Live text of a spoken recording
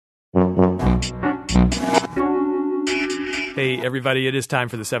Hey, everybody, it is time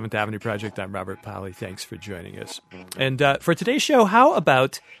for the Seventh Avenue Project. I'm Robert Polly. Thanks for joining us. And for today's show, how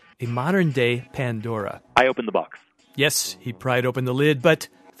about a modern-day Pandora? I opened the box. Yes, he pried open the lid, but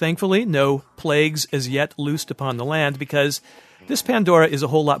thankfully no plagues as yet loosed upon the land because this Pandora is a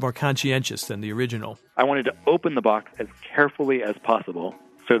whole lot more conscientious than the original. I wanted to open the box as carefully as possible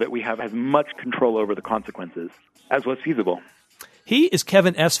so that we have as much control over the consequences as was feasible. He is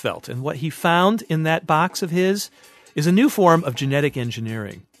Kevin Esvelt, and what he found in that box of his is a new form of genetic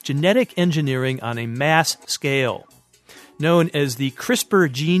engineering. Genetic engineering on a mass scale. Known as the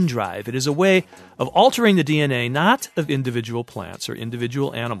CRISPR gene drive, it is a way of altering the DNA not of individual plants or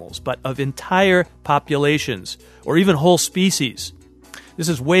individual animals, but of entire populations or even whole species. This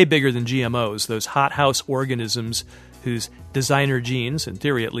is way bigger than GMOs, those hothouse organisms whose designer genes, in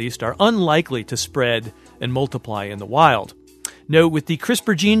theory at least, are unlikely to spread and multiply in the wild. No, with the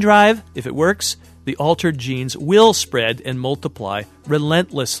CRISPR gene drive, if it works, the altered genes will spread and multiply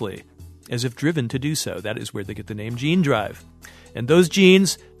relentlessly, as if driven to do so. That is where they get the name gene drive. And those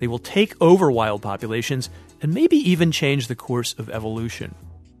genes, they will take over wild populations and maybe even change the course of evolution.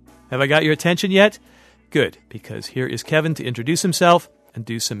 Have I got your attention yet? Good, because here is Kevin to introduce himself and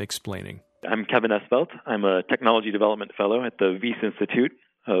do some explaining. I'm Kevin Esvelt. I'm a technology development fellow at the Wyss Institute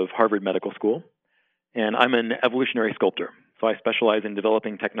of Harvard Medical School, and I'm an evolutionary sculptor. So I specialize in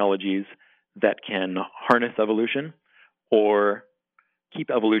developing technologies that can harness evolution or keep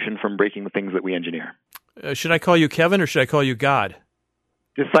evolution from breaking the things that we engineer. Should I call you Kevin or should I call you God?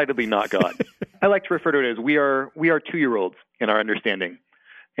 Decidedly not God. I like to refer to it as we are 2-year-olds in our understanding,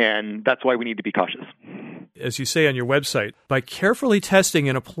 and that's why we need to be cautious. As you say on your website, by carefully testing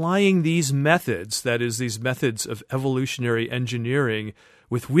and applying these methods, that is, these methods of evolutionary engineering,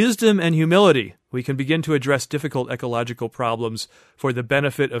 with wisdom and humility, we can begin to address difficult ecological problems for the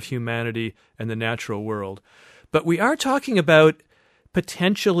benefit of humanity and the natural world. But we are talking about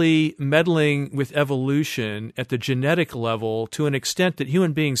potentially meddling with evolution at the genetic level to an extent that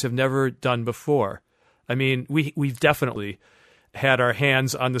human beings have never done before. I mean, we've definitely had our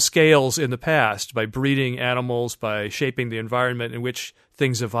hands on the scales in the past by breeding animals, by shaping the environment in which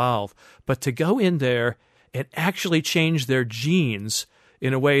things evolve. But to go in there and actually change their genes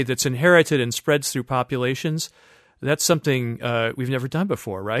in a way that's inherited and spreads through populations, that's something we've never done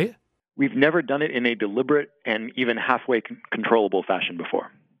before, right? We've never done it in a deliberate and even halfway controllable fashion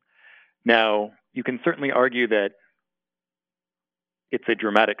before. Now, you can certainly argue that it's a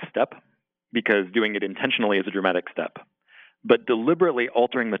dramatic step because doing it intentionally is a dramatic step. But deliberately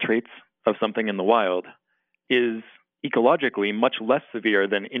altering the traits of something in the wild is ecologically much less severe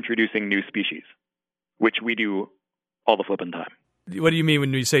than introducing new species, which we do all the flippin' time. What do you mean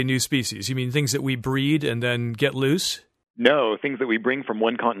when you say new species? You mean things that we breed and then get loose? No, things that we bring from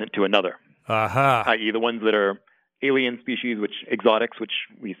one continent to another. Aha. I.e. the ones that are alien species, exotics, which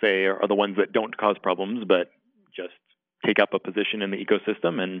we say are the ones that don't cause problems, but just take up a position in the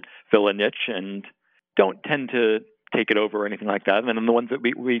ecosystem and fill a niche and don't tend to take it over or anything like that. And then the ones that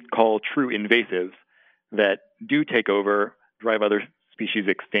we call true invasives that do take over, drive other species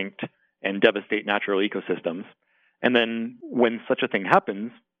extinct, and devastate natural ecosystems. And then when such a thing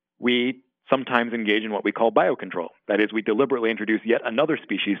happens, we sometimes engage in what we call biocontrol. That is, we deliberately introduce yet another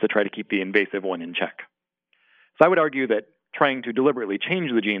species to try to keep the invasive one in check. So I would argue that trying to deliberately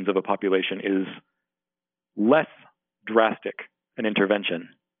change the genes of a population is less drastic an intervention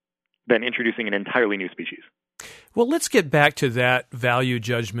than introducing an entirely new species. Well, let's get back to that value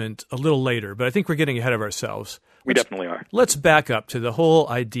judgment a little later, but I think we're getting ahead of ourselves. We definitely are. Let's back up to the whole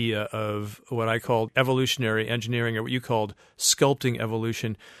idea of what I called evolutionary engineering, or what you called sculpting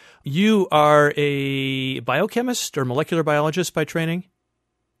evolution. You are a biochemist or molecular biologist by training?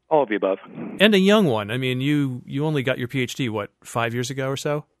 All of the above. And a young one. I mean, you only got your PhD, 5 years ago or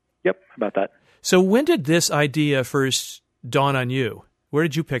so? Yep, about that. So when did this idea first dawn on you? Where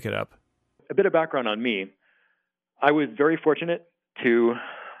did you pick it up? A bit of background on me. I was very fortunate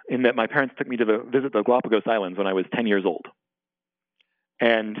in that my parents took me to visit the Galapagos Islands when I was 10 years old.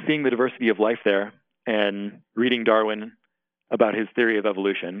 And seeing the diversity of life there and reading Darwin about his theory of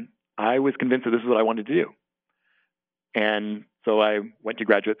evolution, I was convinced that this is what I wanted to do. And so I went to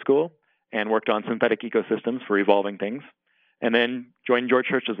graduate school and worked on synthetic ecosystems for evolving things, and then joined George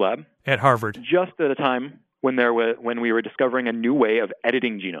Church's lab. At Harvard. Just at a time when we were discovering a new way of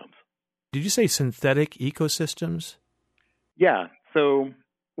editing genomes. Did you say synthetic ecosystems? Yeah. So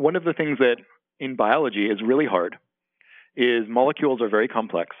one of the things that in biology is really hard is molecules are very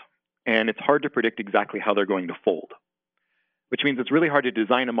complex, and it's hard to predict exactly how they're going to fold, which means it's really hard to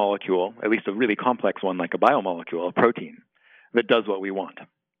design a molecule, at least a really complex one like a biomolecule, a protein, that does what we want.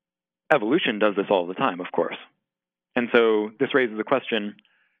 evolution does this all the time, of course. And so this raises the question,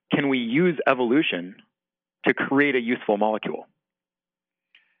 can we use evolution to create a useful molecule?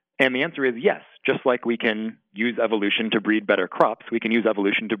 And the answer is yes. Just like we can use evolution to breed better crops, we can use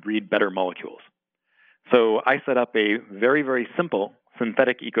evolution to breed better molecules. So I set up a very, very simple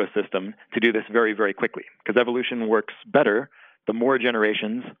synthetic ecosystem to do this very, very quickly, because evolution works better the more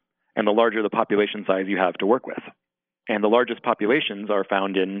generations and the larger the population size you have to work with. And the largest populations are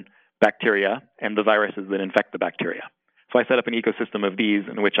found in bacteria and the viruses that infect the bacteria. So I set up an ecosystem of these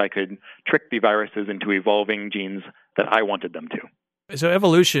in which I could trick the viruses into evolving genes that I wanted them to. So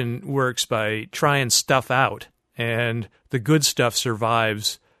evolution works by trying stuff out, and the good stuff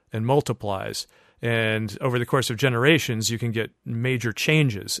survives and multiplies. And over the course of generations, you can get major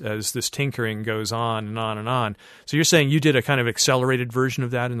changes as this tinkering goes on and on and on. So you're saying you did a kind of accelerated version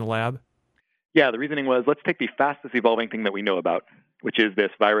of that in the lab? Yeah, the reasoning was, let's take the fastest evolving thing that we know about, which is this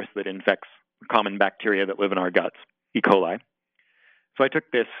virus that infects common bacteria that live in our guts, E. coli. So I took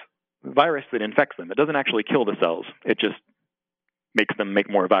this virus that infects them. It doesn't actually kill the cells. It just makes them make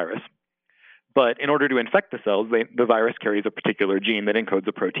more virus. But in order to infect the cells, the virus carries a particular gene that encodes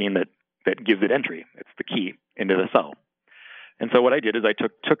a protein that gives it entry. It's the key into the cell. And so what I did is I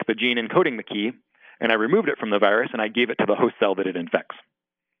took the gene encoding the key, and I removed it from the virus, and I gave it to the host cell that it infects.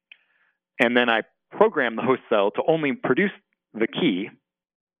 And then I programmed the host cell to only produce the key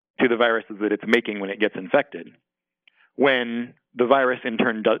to the viruses that it's making when it gets infected, when the virus in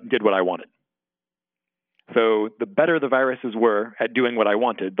turn did what I wanted. So the better the viruses were at doing what I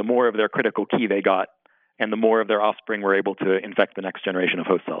wanted, the more of their critical key they got, and the more of their offspring were able to infect the next generation of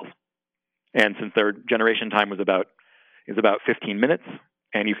host cells. And since their generation time is about 15 minutes,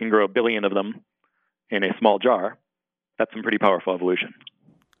 and you can grow 1 billion of them in a small jar, that's some pretty powerful evolution.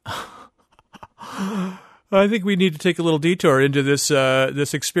 I think we need to take a little detour into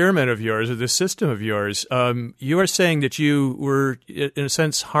this experiment of yours, or this system of yours. You are saying that you were, in a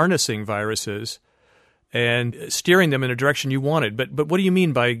sense, harnessing viruses and steering them in a direction you wanted. But what do you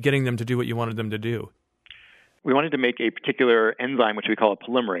mean by getting them to do what you wanted them to do? We wanted to make a particular enzyme, which we call a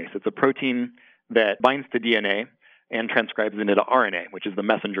polymerase. It's a protein that binds to DNA and transcribes it into RNA, which is the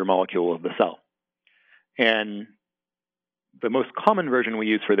messenger molecule of the cell. And the most common version we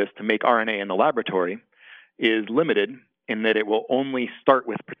use for this to make RNA in the laboratory is limited in that it will only start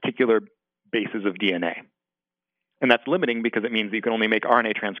with particular bases of DNA. And that's limiting because it means you can only make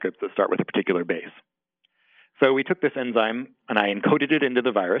RNA transcripts that start with a particular base. So we took this enzyme and I encoded it into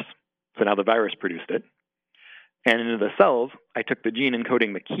the virus. So now the virus produced it. And into the cells, I took the gene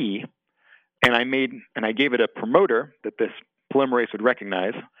encoding the key, and I gave it a promoter that this polymerase would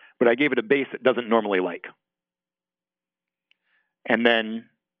recognize, but I gave it a base it doesn't normally like. And then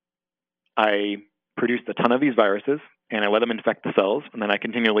I produced a ton of these viruses, and I let them infect the cells, and then I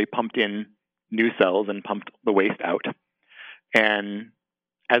continually pumped in new cells and pumped the waste out. And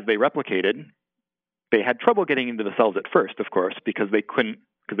as they replicated, they had trouble getting into the cells at first, of course, because they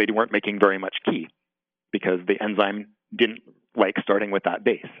weren't making very much key, because the enzyme didn't like starting with that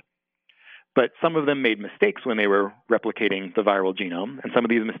base. But some of them made mistakes when they were replicating the viral genome, and some of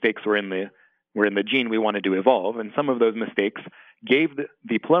these mistakes were in the gene we wanted to evolve, and some of those mistakes gave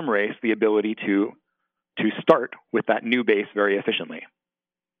the polymerase the ability to start with that new base very efficiently.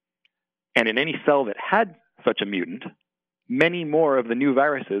 And in any cell that had such a mutant, many more of the new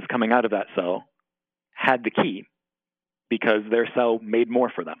viruses coming out of that cell had the key because their cell made more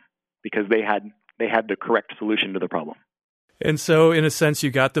for them, because they had the correct solution to the problem. And so, in a sense,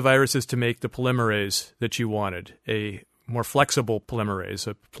 you got the viruses to make the polymerase that you wanted, a more flexible polymerase,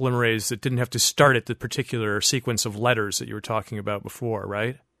 a polymerase that didn't have to start at the particular sequence of letters that you were talking about before,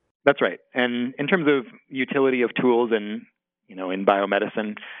 right? That's right. And in terms of utility of tools in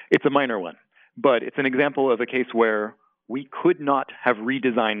biomedicine, it's a minor one. But it's an example of a case where we could not have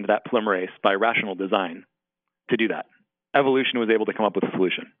redesigned that polymerase by rational design to do that. Evolution was able to come up with a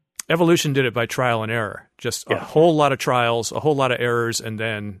solution. Evolution did it by trial and error. Just a whole lot of trials, a whole lot of errors, and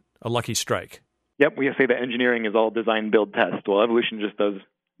then a lucky strike. Yep, we say that engineering is all design, build, test. Well, evolution just does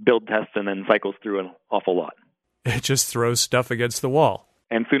build, test, and then cycles through an awful lot. It just throws stuff against the wall.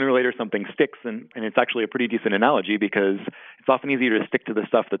 And sooner or later something sticks, and it's actually a pretty decent analogy because it's often easier to stick to the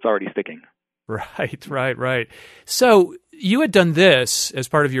stuff that's already sticking. Right. So you had done this as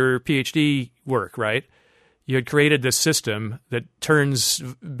part of your PhD work, right? You had created this system that turns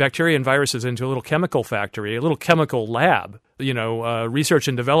bacteria and viruses into a little chemical factory, a little chemical lab, research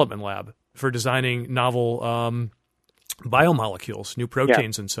and development lab for designing novel biomolecules, new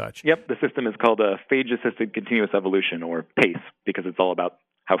proteins and such. Yep, the system is called a phage-assisted continuous evolution, or PACE, because it's all about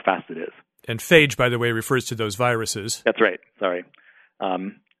how fast it is. And phage, by the way, refers to those viruses. That's right, sorry.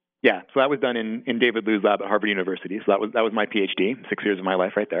 Yeah, so that was done in David Liu's lab at Harvard University. So that was my PhD, 6 years of my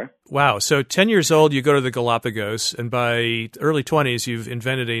life right there. Wow. So 10 years old, you go to the Galapagos, and by early 20s, you've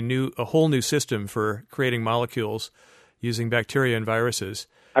invented a whole new system for creating molecules using bacteria and viruses.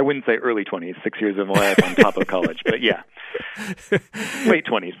 I wouldn't say early 20s, 6 years of my life on top of college, but yeah, late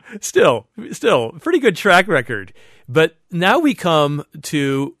 20s. Still, pretty good track record. But now we come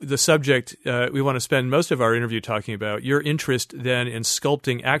to the subject we want to spend most of our interview talking about, your interest then in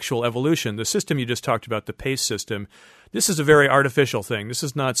sculpting actual evolution. The system you just talked about, the PACE system, this is a very artificial thing. This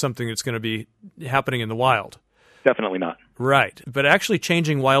is not something that's going to be happening in the wild. Definitely not. Right. But actually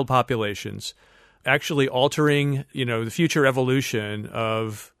changing wild populations, actually altering, the future evolution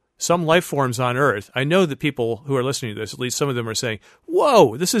of some life forms on Earth. I know that people who are listening to this, at least some of them are saying,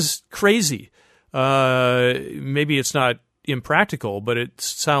 whoa, this is crazy. Maybe it's not impractical, but it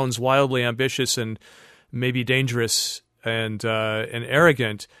sounds wildly ambitious and maybe dangerous and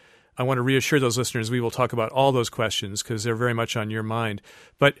arrogant. I want to reassure those listeners we will talk about all those questions because they're very much on your mind.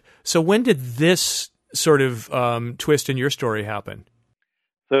 But so when did this sort of twist in your story happen?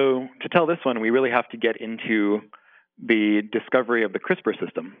 So to tell this one, we really have to get into the discovery of the CRISPR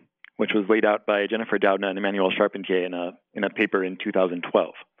system, which was laid out by Jennifer Doudna and Emmanuel Charpentier in a paper in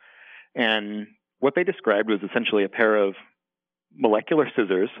 2012. And what they described was essentially a pair of molecular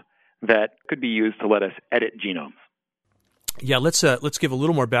scissors that could be used to let us edit genomes. Yeah, let's give a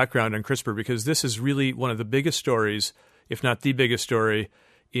little more background on CRISPR because this is really one of the biggest stories, if not the biggest story,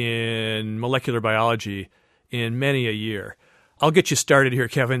 in molecular biology in many a year. I'll get you started here,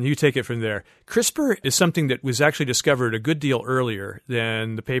 Kevin. You take it from there. CRISPR is something that was actually discovered a good deal earlier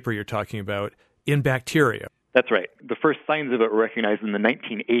than the paper you're talking about in bacteria. That's right. The first signs of it were recognized in the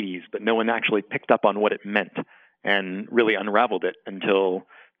 1980s, but no one actually picked up on what it meant and really unraveled it until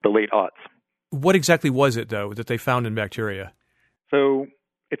the late aughts. What exactly was it, though, that they found in bacteria? So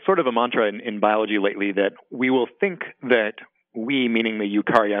it's sort of a mantra in biology lately that we will think that we, meaning the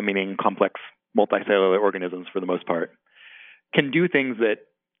eukarya, meaning complex multicellular organisms for the most part, can do things that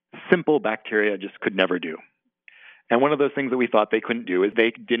simple bacteria just could never do. And one of those things that we thought they couldn't do is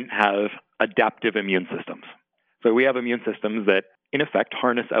they didn't have adaptive immune systems. So we have immune systems that, in effect,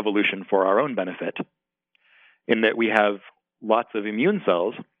 harness evolution for our own benefit, in that we have lots of immune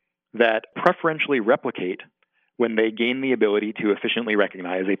cells that preferentially replicate when they gain the ability to efficiently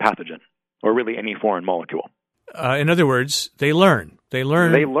recognize a pathogen, or really any foreign molecule. In other words, they learn. They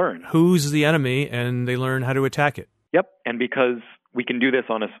learn who's the enemy, and they learn how to attack it. Yep, and because we can do this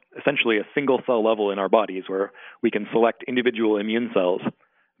on essentially a single cell level in our bodies where we can select individual immune cells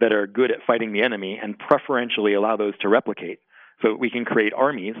that are good at fighting the enemy and preferentially allow those to replicate so we can create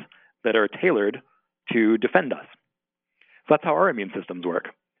armies that are tailored to defend us. So that's how our immune systems work.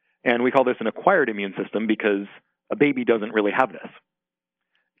 And we call this an acquired immune system because a baby doesn't really have this.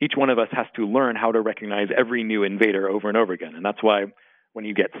 Each one of us has to learn how to recognize every new invader over and over again. And that's why when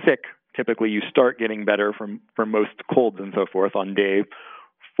you get sick, typically you start getting better from most colds and so forth on day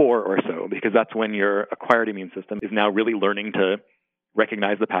 4 or so, because that's when your acquired immune system is now really learning to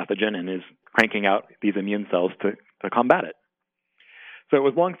recognize the pathogen and is cranking out these immune cells to combat it. So it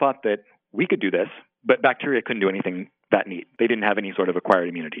was long thought that we could do this, but bacteria couldn't do anything that neat. They didn't have any sort of acquired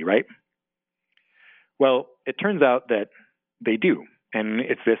immunity, right? Well, it turns out that they do, and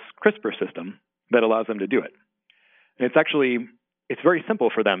it's this CRISPR system that allows them to do it. And it's very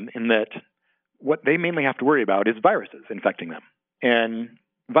simple for them in that what they mainly have to worry about is viruses infecting them. And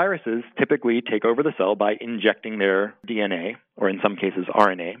viruses typically take over the cell by injecting their DNA, or in some cases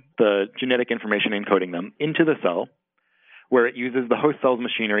RNA, the genetic information encoding them, into the cell, where it uses the host cell's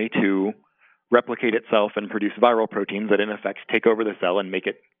machinery to replicate itself and produce viral proteins that in effect take over the cell and make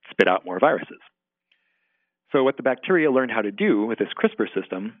it spit out more viruses. So what the bacteria learned how to do with this CRISPR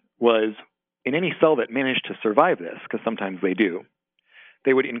system was, in any cell that managed to survive this, because sometimes they do,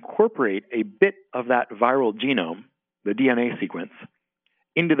 they would incorporate a bit of that viral genome, the DNA sequence,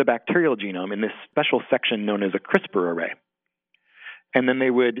 into the bacterial genome in this special section known as a CRISPR array. And then they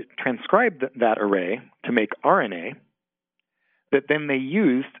would transcribe that array to make RNA that then they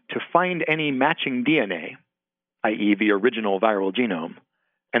used to find any matching DNA, i.e. the original viral genome,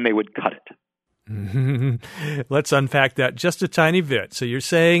 and they would cut it. Let's unpack that just a tiny bit. So you're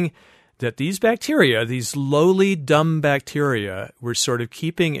saying that these bacteria, these lowly dumb bacteria, were sort of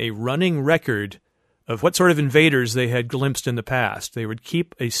keeping a running record of what sort of invaders they had glimpsed in the past. They would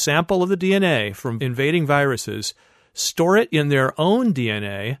keep a sample of the DNA from invading viruses, store it in their own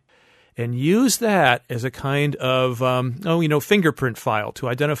DNA, and use that as a kind of, fingerprint file to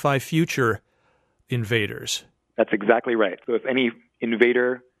identify future invaders. That's exactly right. So if any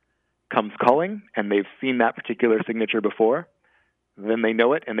invader comes calling and they've seen that particular signature before, then they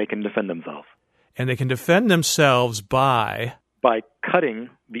know it and they can defend themselves. And they can defend themselves by cutting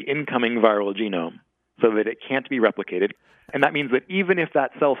the incoming viral genome so that it can't be replicated. And that means that even if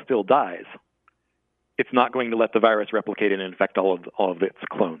that cell still dies, it's not going to let the virus replicate and infect all of its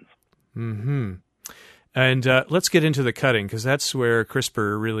clones. Mm-hmm. And let's get into the cutting, because that's where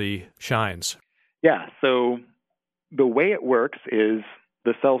CRISPR really shines. Yeah, so the way it works is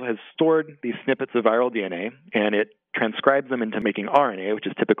the cell has stored these snippets of viral DNA, and it transcribes them into making RNA, which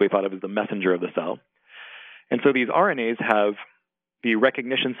is typically thought of as the messenger of the cell. And so these RNAs have the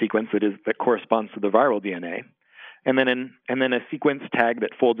recognition sequence that corresponds to the viral DNA, and then a sequence tag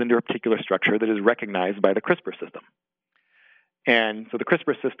that folds into a particular structure that is recognized by the CRISPR system. And so the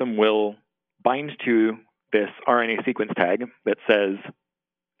CRISPR system will bind to this RNA sequence tag that says,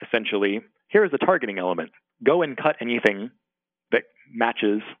 essentially, here is a targeting element. Go and cut anything that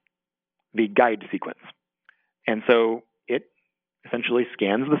matches the guide sequence. And so it essentially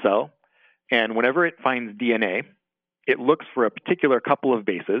scans the cell, and whenever it finds DNA, it looks for a particular couple of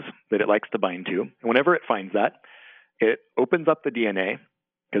bases that it likes to bind to. And whenever it finds that, it opens up the DNA,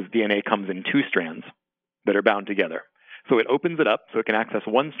 because DNA comes in two strands that are bound together. So it opens it up so it can access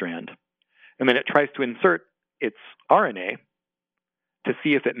one strand, and then it tries to insert its RNA to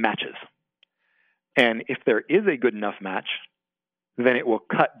see if it matches. And if there is a good enough match, then it will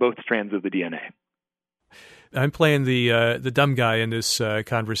cut both strands of the DNA. I'm playing the dumb guy in this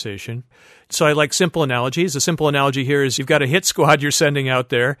conversation. So I like simple analogies. A simple analogy here is you've got a hit squad you're sending out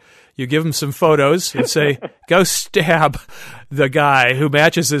there. You give them some photos and say, go stab the guy who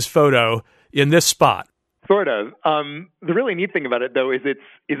matches this photo in this spot. Sort of. The really neat thing about it, though, is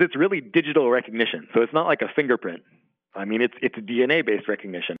it's really digital recognition. So it's not like a fingerprint. I mean, it's DNA-based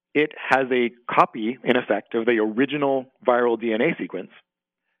recognition. It has a copy, in effect, of the original viral DNA sequence.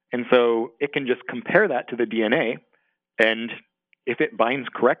 And so it can just compare that to the DNA, and if it binds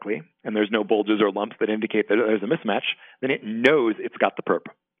correctly, and there's no bulges or lumps that indicate that there's a mismatch, then it knows it's got the perp.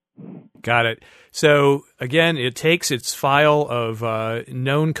 Got it. So, again, it takes its file of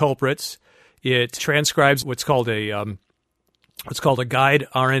known culprits. It transcribes what's called a guide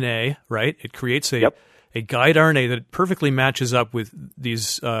RNA, right? It creates a guide RNA that perfectly matches up with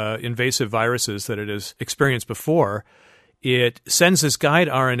these invasive viruses that it has experienced before. It sends this guide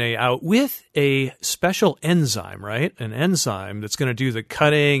RNA out with a special enzyme, right? An enzyme that's going to do the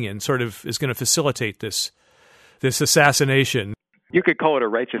cutting and sort of is going to facilitate this assassination. You could call it a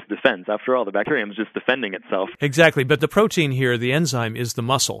righteous defense. After all, the bacterium is just defending itself. Exactly. But the protein here, the enzyme, is the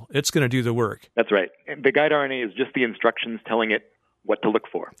muscle. It's going to do the work. That's right. And the guide RNA is just the instructions telling it what to look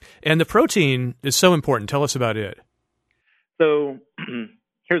for. And the protein is so important. Tell us about it. So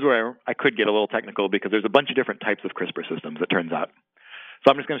here's where I could get a little technical, because there's a bunch of different types of CRISPR systems, it turns out.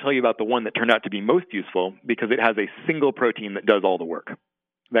 So I'm just going to tell you about the one that turned out to be most useful, because it has a single protein that does all the work.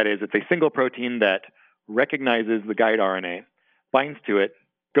 That is, it's a single protein that recognizes the guide RNA, binds to it,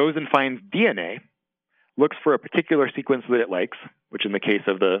 goes and finds DNA, looks for a particular sequence that it likes, which in the case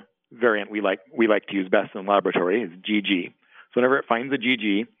of the variant we like to use best in the laboratory is GG. So whenever it finds a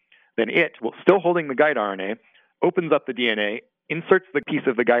GG, then it, still holding the guide RNA, opens up the DNA, inserts the piece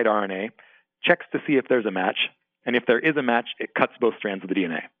of the guide RNA, checks to see if there's a match, and if there is a match, it cuts both strands of the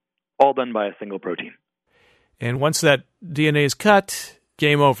DNA, all done by a single protein. And once that DNA is cut,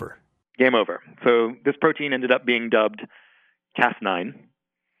 game over. Game over. So this protein ended up being dubbed Cas9,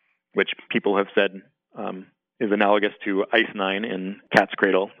 which people have said is analogous to Ice9 in Cat's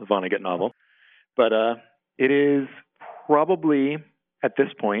Cradle, the Vonnegut novel. But it is probably, at this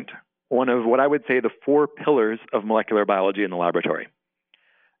point, one of what I would say the 4 pillars of molecular biology in the laboratory.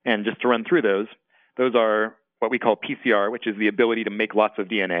 And just to run through those are what we call PCR, which is the ability to make lots of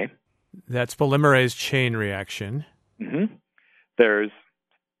DNA. That's polymerase chain reaction. Mm-hmm. There's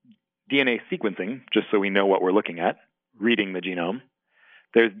DNA sequencing, just so we know what we're looking at, reading the genome.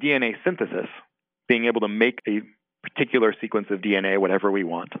 There's DNA synthesis, being able to make a particular sequence of DNA, whatever we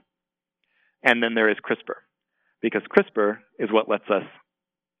want. And then there is CRISPR, because CRISPR is what lets us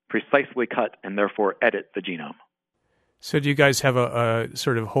precisely cut and therefore edit the genome. So do you guys have a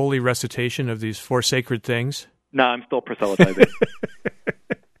sort of holy recitation of these 4 sacred things? No, I'm still proselytizing.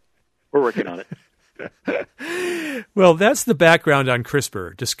 We're working on it. Well, that's the background on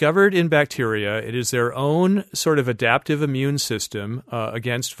CRISPR. Discovered in bacteria, it is their own sort of adaptive immune system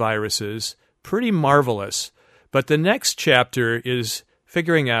against viruses. Pretty marvelous. But the next chapter is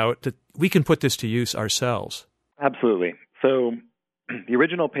figuring out that we can put this to use ourselves. Absolutely. So the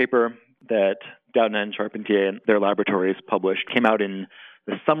original paper that Doudna and Charpentier and their laboratories published came out in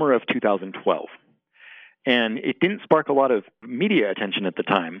the summer of 2012. And it didn't spark a lot of media attention at the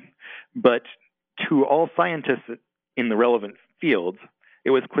time, but to all scientists in the relevant fields, it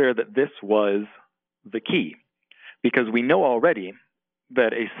was clear that this was the key, because we know already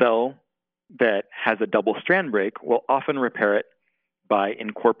that a cell that has a double strand break will often repair it by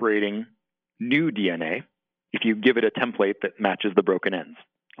incorporating new DNA if you give it a template that matches the broken ends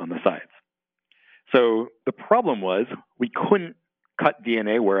on the sides. So the problem was we couldn't cut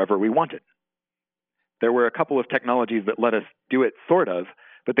DNA wherever we wanted. There were a couple of technologies that let us do it, sort of,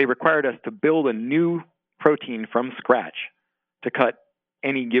 but they required us to build a new protein from scratch to cut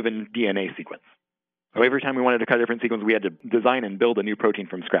any given DNA sequence. So every time we wanted to cut a different sequence, we had to design and build a new protein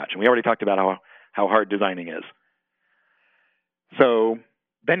from scratch. And we already talked about how hard designing is. So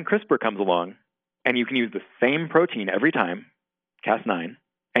then CRISPR comes along, and you can use the same protein every time, Cas9,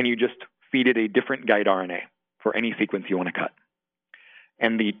 and you just feed it a different guide RNA for any sequence you want to cut.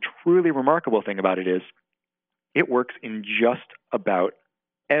 And the truly remarkable thing about it is it works in just about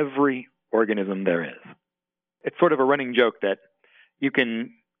every organism there is. It's sort of a running joke that you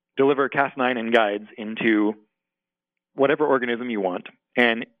can deliver Cas9 and guides into whatever organism you want.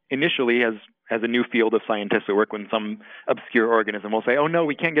 And initially, as a new field of scientists at work, when some obscure organism will say, oh, no,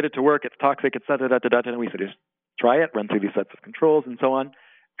 we can't get it to work, it's toxic, it's da-da-da-da-da, and we say, just try it, run through these sets of controls and so on.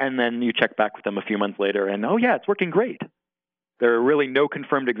 And then you check back with them a few months later, and oh, yeah, it's working great. There are really no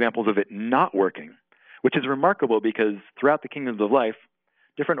confirmed examples of it not working, which is remarkable because throughout the kingdoms of life,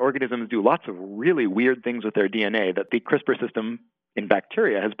 different organisms do lots of really weird things with their DNA that the CRISPR system in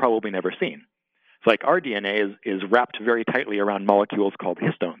bacteria has probably never seen. So like our DNA is wrapped very tightly around molecules called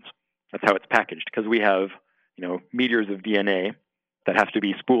histones. That's how it's packaged, because we have, meters of DNA that have to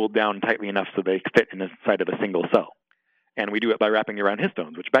be spooled down tightly enough so they fit inside of a single cell. And we do it by wrapping around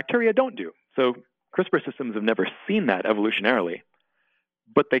histones, which bacteria don't do. So CRISPR systems have never seen that evolutionarily,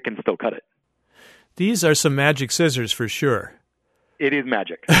 but they can still cut it. These are some magic scissors for sure. It is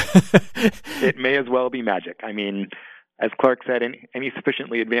magic. It may as well be magic. I mean, as Clark said, any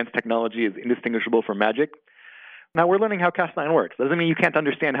sufficiently advanced technology is indistinguishable from magic. Now we're learning how Cas9 works. Doesn't mean you can't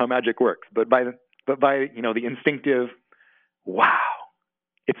understand how magic works, but by the instinctive, wow,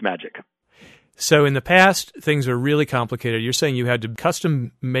 it's magic. So in the past, things were really complicated. You're saying you had to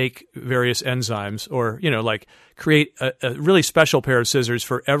custom make various enzymes or, like create a really special pair of scissors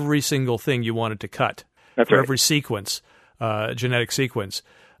for every single thing you wanted to cut. That's for right. Every sequence, genetic sequence.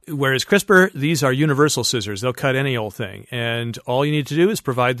 Whereas CRISPR, these are universal scissors. They'll cut any old thing. And all you need to do is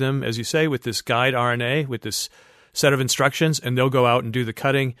provide them, as you say, with this guide RNA, with this set of instructions, and they'll go out and do the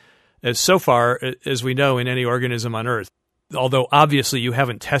cutting as so far as we know in any organism on Earth. Although obviously you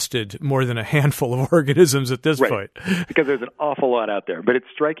haven't tested more than a handful of organisms at this point. Because there's an awful lot out there. But it's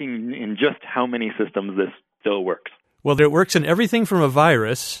striking in just how many systems this still works. Well, it works in everything from a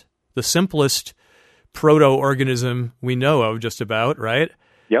virus, the simplest proto-organism we know of just about, right?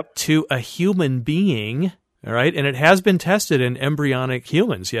 Yep. To a human being, all right? And it has been tested in embryonic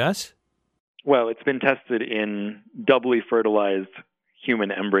humans, yes? Well, it's been tested in doubly fertilized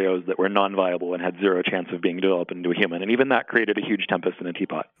human embryos that were non-viable and had zero chance of being developed into a human. And even that created a huge tempest in a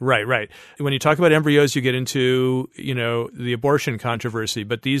teapot. Right. When you talk about embryos, you get into, the abortion controversy,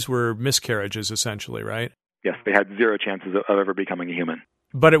 but these were miscarriages essentially, right? Yes, they had zero chances of ever becoming a human.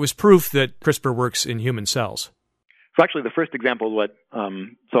 But it was proof that CRISPR works in human cells. So actually, the first example was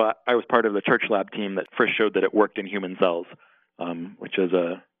I was part of the Church Lab team that first showed that it worked in human cells, which was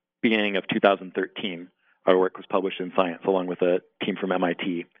a beginning of 2013. Our work was published in Science along with a team from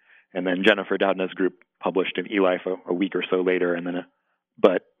MIT. And then Jennifer Doudna's group published in eLife a week or so later.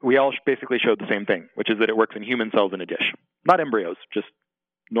 But we all basically showed the same thing, which is that it works in human cells in a dish. Not embryos, just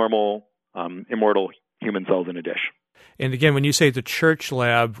normal, immortal human cells in a dish. And again, when you say the Church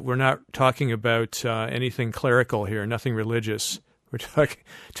Lab, we're not talking about anything clerical here, nothing religious. We're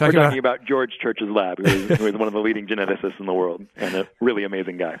talking about George Church's lab, who is one of the leading geneticists in the world and a really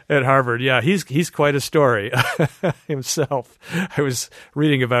amazing guy. At Harvard, yeah. He's quite a story himself. I was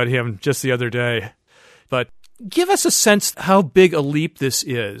reading about him just the other day. But give us a sense how big a leap this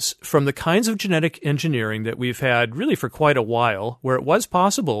is from the kinds of genetic engineering that we've had really for quite a while, where it was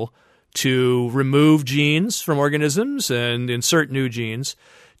possible to remove genes from organisms and insert new genes,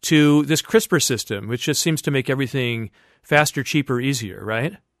 to this CRISPR system, which just seems to make everything faster, cheaper, easier,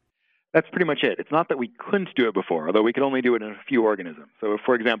 right? That's pretty much it. It's not that we couldn't do it before, although we could only do it in a few organisms. So,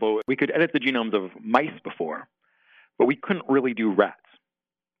 for example, we could edit the genomes of mice before, but we couldn't really do rats,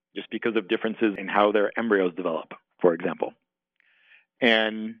 just because of differences in how their embryos develop, for example.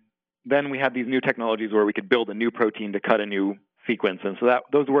 And then we had these new technologies where we could build a new protein to cut a new sequence. And so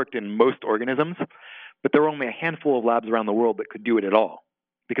those worked in most organisms, but there were only a handful of labs around the world that could do it at all,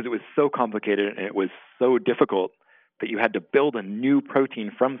 because it was so complicated and it was so difficult that you had to build a new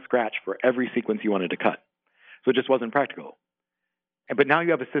protein from scratch for every sequence you wanted to cut. So it just wasn't practical. But now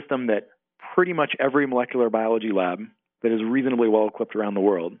you have a system that pretty much every molecular biology lab that is reasonably well equipped around the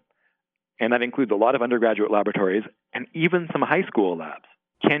world, and that includes a lot of undergraduate laboratories and even some high school labs,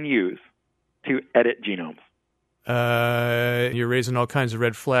 can use to edit genomes. You're raising all kinds of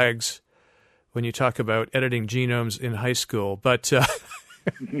red flags when you talk about editing genomes in high school, but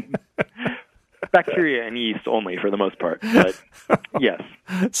bacteria and yeast only for the most part, but yes.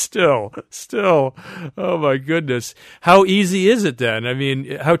 Still, oh my goodness. How easy is it then? I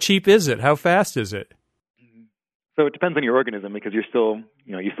mean, how cheap is it? How fast is it? So it depends on your organism because you still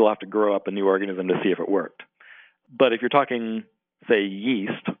have to grow up a new organism to see if it worked. But if you're talking, say,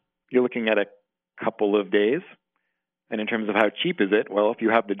 yeast, you're looking at a couple of days. And in terms of how cheap is it, well, if you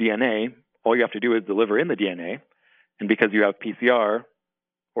have the DNA, all you have to do is deliver in the DNA. And because you have PCR,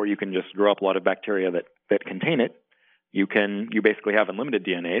 or you can just grow up a lot of bacteria that contain it, you basically have unlimited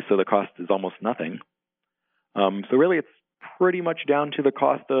DNA, so the cost is almost nothing. So really it's pretty much down to the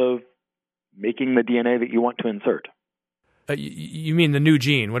cost of making the DNA that you want to insert. You mean the new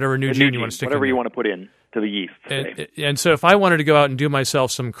gene, whatever new gene you want to stick in whatever there. you want to put in to the yeast. And so if I wanted to go out and do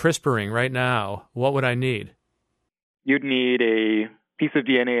myself some CRISPRing right now, what would I need? You'd need a piece of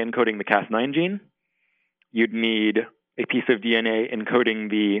DNA encoding the Cas9 gene. You'd need a piece of DNA encoding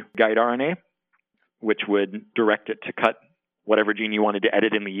the guide RNA, which would direct it to cut whatever gene you wanted to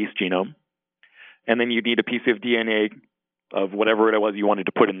edit in the yeast genome. And then you'd need a piece of DNA of whatever it was you wanted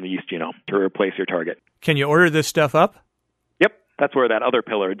to put in the yeast genome to replace your target. Can you order this stuff up? Yep. That's where that other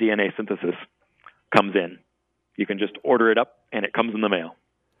pillar, DNA synthesis, comes in. You can just order it up, and it comes in the mail.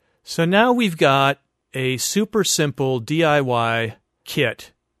 So now we've got a super simple DIY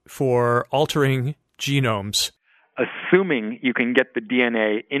kit for altering genomes. Assuming you can get the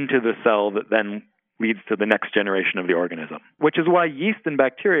DNA into the cell that then leads to the next generation of the organism, which is why yeast and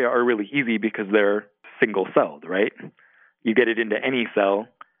bacteria are really easy because they're single-celled, right? You get it into any cell,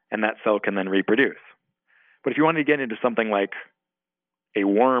 and that cell can then reproduce. But if you want to get into something like a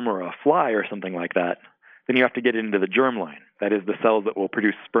worm or a fly or something like that, then you have to get into the germline, that is the cells that will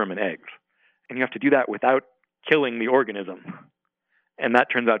produce sperm and eggs. And you have to do that without killing the organism. And that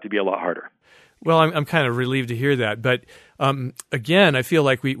turns out to be a lot harder. Well, I'm kind of relieved to hear that. But again, I feel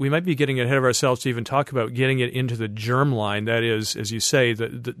like we might be getting ahead of ourselves to even talk about getting it into the germline. That is, as you say,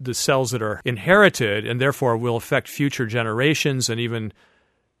 the cells that are inherited and therefore will affect future generations and even,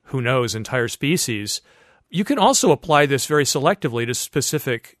 who knows, entire species. You can also apply this very selectively to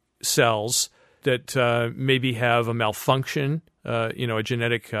specific cells that maybe have a malfunction, a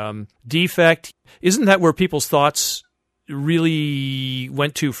genetic defect. Isn't that where people's thoughts really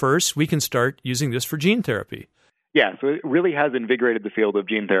went to first? We can start using this for gene therapy. Yeah, so it really has invigorated the field of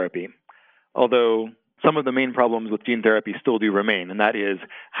gene therapy, although some of the main problems with gene therapy still do remain, and that is,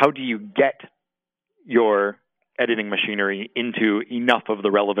 how do you get your editing machinery into enough of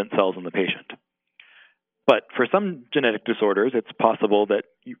the relevant cells in the patient? But for some genetic disorders, it's possible that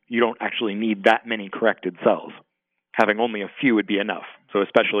you don't actually need that many corrected cells. Having only a few would be enough. So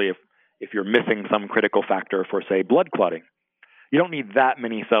especially if you're missing some critical factor for, say, blood clotting, you don't need that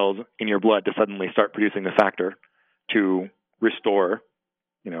many cells in your blood to suddenly start producing the factor to restore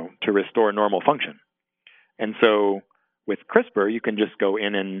normal function. And so with CRISPR, you can just go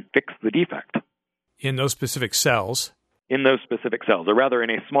in and fix the defect. In those specific cells? In those specific cells, or rather in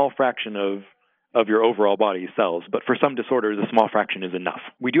a small fraction of your overall body's cells. But for some disorders, a small fraction is enough.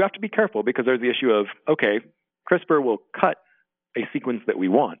 We do have to be careful because there's the issue of, okay, CRISPR will cut a sequence that we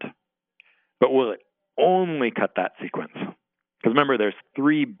want, but will it only cut that sequence? Because remember, there's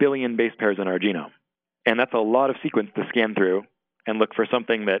 3 billion base pairs in our genome, and that's a lot of sequence to scan through and look for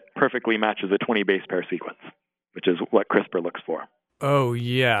something that perfectly matches a 20 base pair sequence, which is what CRISPR looks for. Oh,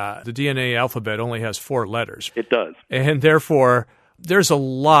 yeah. The DNA alphabet only has 4 letters. It does. And therefore, there's a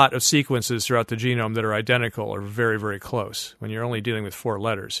lot of sequences throughout the genome that are identical or very, very close when you're only dealing with 4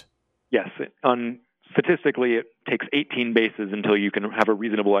 letters. Yes. Statistically, it takes 18 bases until you can have a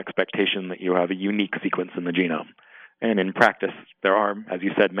reasonable expectation that you have a unique sequence in the genome. And in practice, there are, as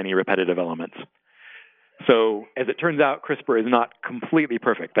you said, many repetitive elements. So, as it turns out, CRISPR is not completely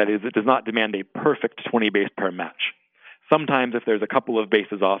perfect. That is, it does not demand a perfect 20 base pair match. Sometimes, if there's a couple of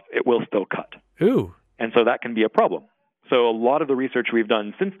bases off, it will still cut. Ooh. And so that can be a problem. So a lot of the research we've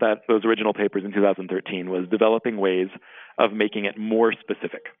done since those original papers in 2013 was developing ways of making it more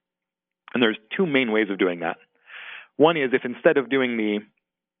specific. And there's 2 main ways of doing that. One is if instead of doing the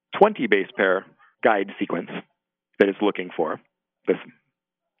 20 base pair guide sequence that it's looking for,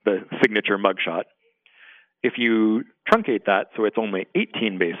 the signature mugshot, if you truncate that so it's only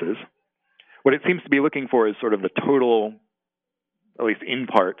 18 bases, what it seems to be looking for is sort of the total, at least in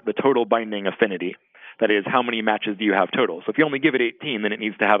part, the total binding affinity That is, how many matches do you have total? So if you only give it 18, then it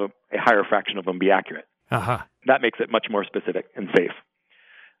needs to have a higher fraction of them be accurate. That makes it much more specific and safe.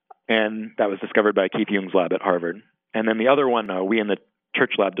 And that was discovered by Keith Jung's lab at Harvard. And then the other one we in the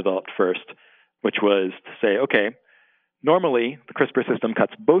Church lab developed first, which was to say, okay, normally the CRISPR system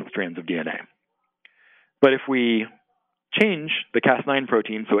cuts both strands of DNA. But if we change the Cas9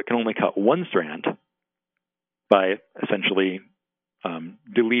 protein so it can only cut one strand by essentially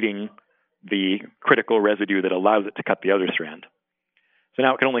deleting the critical residue that allows it to cut the other strand. So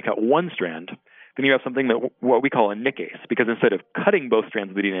now it can only cut one strand. Then you have something that what we call a nickase, because instead of cutting both strands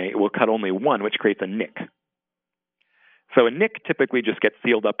of the DNA, it will cut only one, which creates a nick. So a nick typically just gets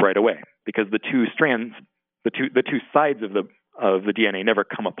sealed up right away because the two strands, the two sides of the DNA never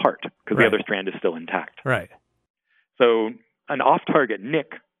come apart because the other strand is still intact. Right. So an off-target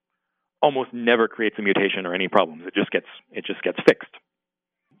nick almost never creates a mutation or any problems. It just gets fixed.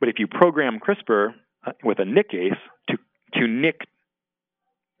 But if you program CRISPR with a nickase to nick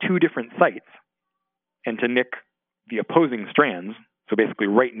two different sites and to nick the opposing strands, so basically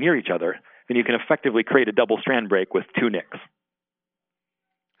right near each other, then you can effectively create a double strand break with two nicks.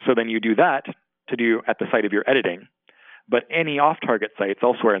 So then you do that to do at the site of your editing, but any off-target sites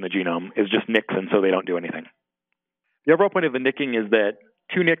elsewhere in the genome is just nicks, and so they don't do anything. The overall point of the nicking is that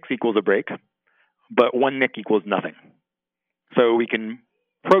two nicks equals a break, but one nick equals nothing. So we can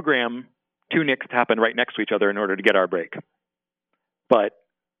program two nicks to happen right next to each other in order to get our break. But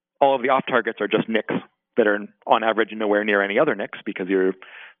all of the off-targets are just nicks that are on average nowhere near any other nicks because you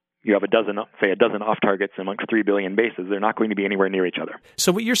have a dozen off-targets amongst 3 billion bases. They're not going to be anywhere near each other.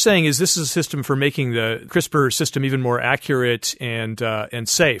 So what you're saying is this is a system for making the CRISPR system even more accurate and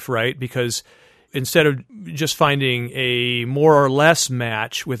safe, right? Because instead of just finding a more or less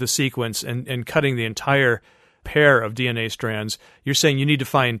match with a sequence and cutting the entire pair of DNA strands, you're saying you need to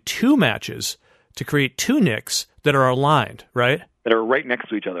find two matches to create two nicks that are aligned, right? That are right next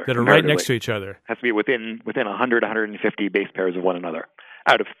to each other. That are right next to each other. Has to be within 100, 150 base pairs of one another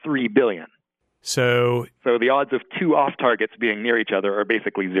out of 3 billion. So the odds of two off-targets being near each other are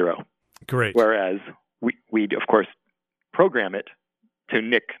basically zero. Great. Whereas we of course, program it to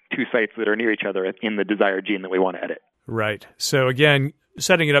nick two sites that are near each other in the desired gene that we want to edit. Right. So again,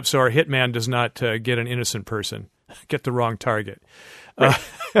 setting it up so our hitman does not get an innocent person, get the wrong target. Right.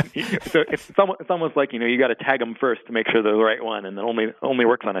 So it's almost like, you got to tag them first to make sure they're the right one, and then only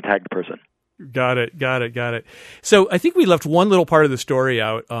works on a tagged person. Got it. So I think we left one little part of the story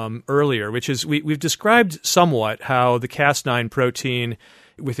out earlier, which is we've described somewhat how the Cas9 protein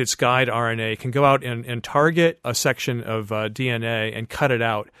with its guide RNA can go out and target a section of DNA and cut it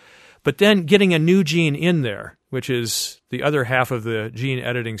out. But then getting a new gene in there, which is the other half of the gene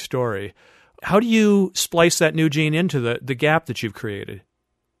editing story, how do you splice that new gene into the gap that you've created?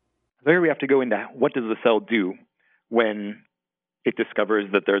 There we have to go into what does the cell do when it discovers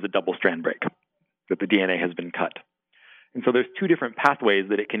that there's a double strand break, that the DNA has been cut. And so there's two different pathways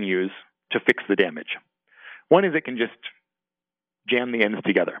that it can use to fix the damage. One is it can just jam the ends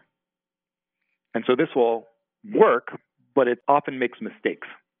together. And so this will work, but it often makes mistakes.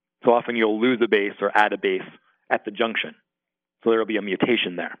 So often you'll lose a base or add a base at the junction. So there will be a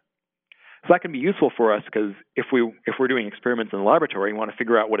mutation there. So that can be useful for us because if we're doing experiments in the laboratory and want to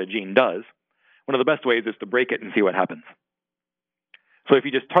figure out what a gene does, one of the best ways is to break it and see what happens. So if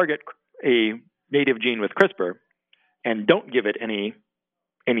you just target a native gene with CRISPR and don't give it any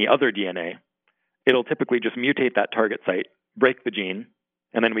other DNA, it'll typically just mutate that target site, break the gene,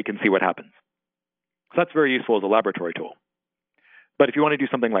 and then we can see what happens. So that's very useful as a laboratory tool. But if you want to do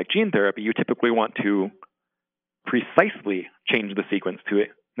something like gene therapy, you typically want to precisely change the sequence to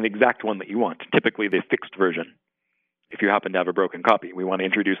an exact one that you want, typically the fixed version. If you happen to have a broken copy, we want to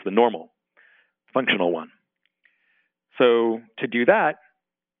introduce the normal, functional one. So to do that,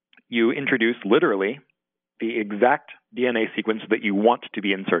 you introduce literally the exact DNA sequence that you want to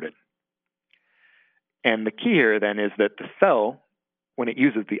be inserted. And the key here then is that the cell, when it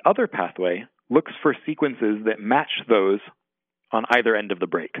uses the other pathway, looks for sequences that match those on either end of the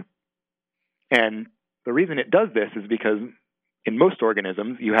break. And the reason it does this is because in most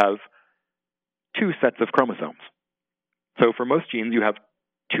organisms, you have two sets of chromosomes. So for most genes, you have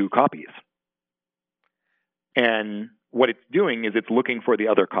two copies. And what it's doing is it's looking for the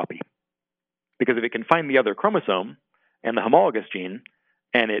other copy. Because if it can find the other chromosome and the homologous gene,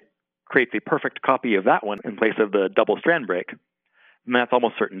 and it creates a perfect copy of that one in place of the double strand break, then that's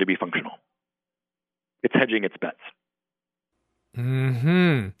almost certain to be functional. It's hedging its bets.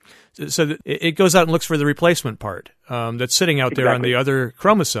 Mm-hmm. So it goes out and looks for the replacement part that's sitting out there on the other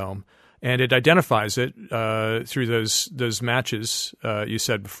chromosome, and it identifies it through those matches you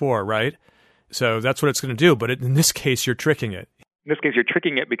said before, right? So that's what it's going to do. But in this case, you're tricking it. In this case, you're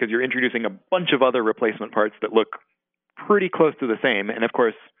tricking it because you're introducing a bunch of other replacement parts that look pretty close to the same. And of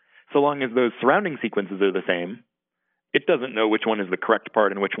course, so long as those surrounding sequences are the same, it doesn't know which one is the correct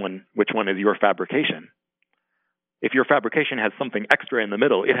part and which one is your fabrication. If your fabrication has something extra in the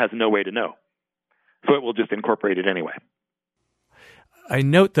middle, it has no way to know. So it will just incorporate it anyway. I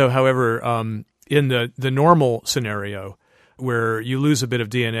note, though, however, in the normal scenario, where you lose a bit of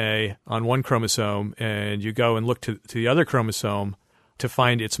DNA on one chromosome and you go and look to the other chromosome to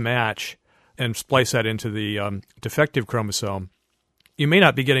find its match and splice that into the defective chromosome, you may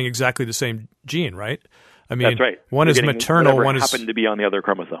not be getting exactly the same gene, right? I mean, that's right. One is maternal, one is happened to be on the other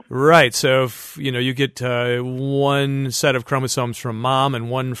chromosome. Right. So if you get one set of chromosomes from mom and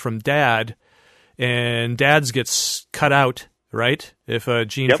one from dad, and dad's gets cut out, right? If a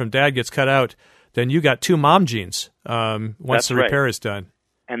gene from dad gets cut out, then you got two mom genes once that's the repair is done.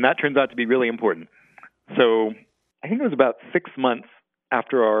 And that turns out to be really important. So I think it was about 6 months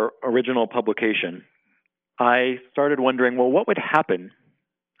after our original publication, I started wondering, well, what would happen,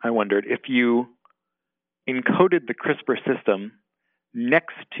 I wondered, if you encoded the CRISPR system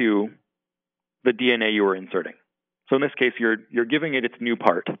next to the DNA you were inserting. So in this case, you're giving it its new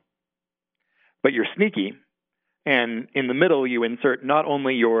part, but you're sneaky, and in the middle you insert not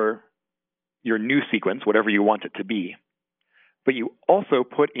only your new sequence, whatever you want it to be, but you also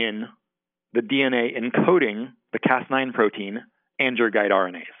put in the DNA encoding the Cas9 protein and your guide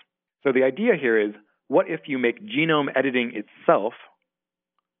RNAs. So the idea here is, what if you make genome editing itself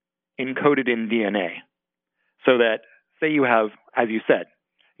encoded in DNA? So that, say you have, as you said,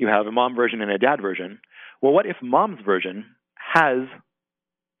 you have a mom version and a dad version. Well, what if mom's version has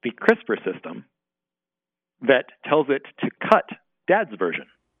the CRISPR system that tells it to cut dad's version?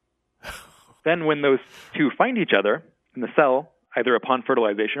 Then when those two find each other in the cell, either upon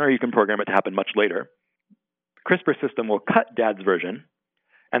fertilization or you can program it to happen much later, the CRISPR system will cut dad's version,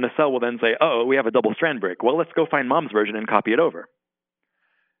 and the cell will then say, oh, we have a double strand break. Well, let's go find mom's version and copy it over.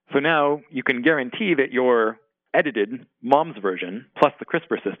 So now you can guarantee that your edited mom's version plus the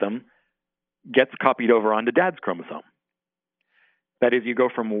CRISPR system gets copied over onto dad's chromosome. That is, you go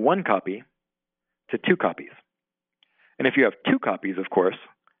from one copy to two copies. And if you have two copies, of course,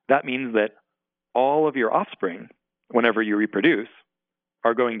 that means that all of your offspring, whenever you reproduce,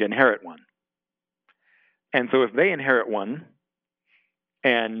 are going to inherit one. And so if they inherit one,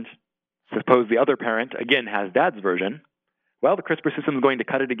 and suppose the other parent, again, has dad's version, well, the CRISPR system is going to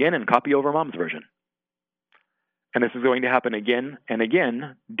cut it again and copy over mom's version. And this is going to happen again and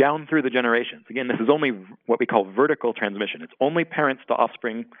again down through the generations. Again, this is only what we call vertical transmission. It's only parents to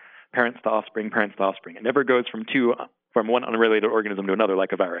offspring, parents to offspring, parents to offspring. It never goes from one unrelated organism to another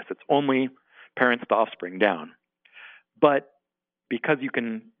like a virus. It's only parents to offspring down. But because you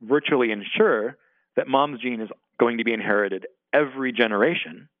can virtually ensure that mom's gene is going to be inherited every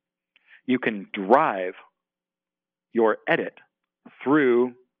generation, you can drive your edit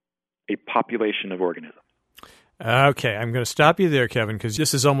through a population of organisms. Okay, I'm going to stop you there, Kevin, because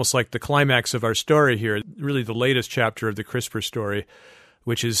this is almost like the climax of our story here, really the latest chapter of the CRISPR story,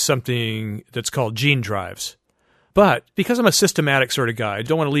 which is something that's called gene drives. But because I'm a systematic sort of guy, I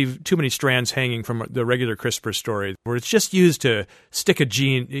don't want to leave too many strands hanging from the regular CRISPR story, where it's just used to stick a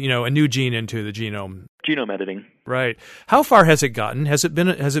gene, a new gene into the genome. Genome editing. Right. How far has it gotten? Has it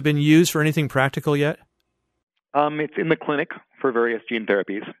been used for anything practical yet? It's in the clinic for various gene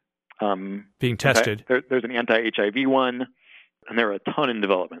therapies. Being tested. There's an anti-HIV one, and there are a ton in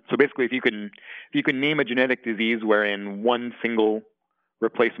development. So basically, if you can name a genetic disease wherein one single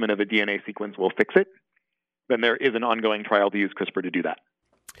replacement of a DNA sequence will fix it, then there is an ongoing trial to use CRISPR to do that.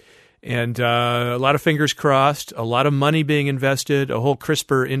 And a lot of fingers crossed, a lot of money being invested, a whole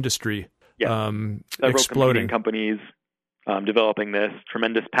CRISPR industry exploding. Companies developing this,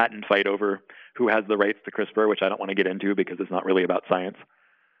 tremendous patent fight over who has the rights to CRISPR, which I don't want to get into because it's not really about science.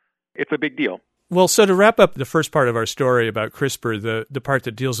 It's a big deal. Well, so to wrap up the first part of our story about CRISPR, the part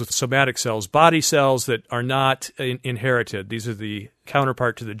that deals with somatic cells, body cells that are not inherited, these are the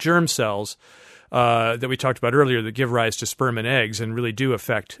counterpart to the germ cells that we talked about earlier that give rise to sperm and eggs and really do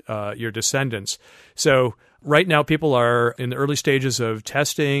affect your descendants. So right now people are in the early stages of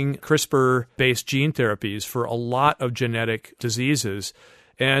testing CRISPR-based gene therapies for a lot of genetic diseases.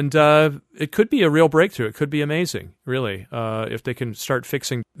 And it could be a real breakthrough. It could be amazing, really, if they can start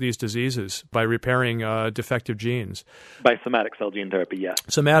fixing these diseases by repairing defective genes. By somatic cell gene therapy, yes.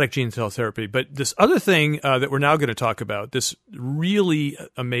 Somatic gene cell therapy. But this other thing that we're now going to talk about, this really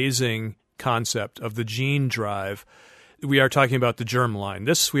amazing concept of the gene drive, we are talking about the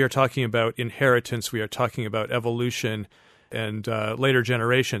germline. We are talking about inheritance. We are talking about evolution. and later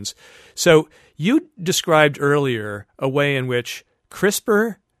generations. So you described earlier a way in which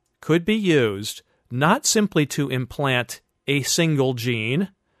CRISPR could be used not simply to implant a single gene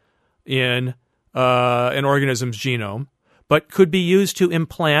in an organism's genome, but could be used to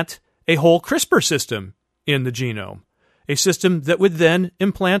implant a whole CRISPR system in the genome, a system that would then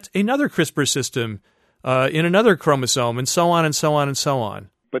implant another CRISPR system in another chromosome, and so on and so on and so on.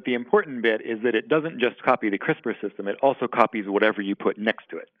 But the important bit is that it doesn't just copy the CRISPR system, it also copies whatever you put next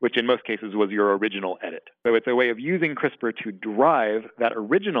to it, which in most cases was your original edit. So it's a way of using CRISPR to drive that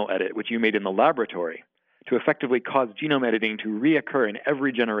original edit, which you made in the laboratory, to effectively cause genome editing to reoccur in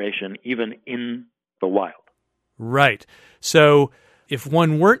every generation, even in the wild. Right. So if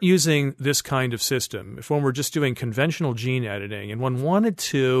one weren't using this kind of system, if one were just doing conventional gene editing and one wanted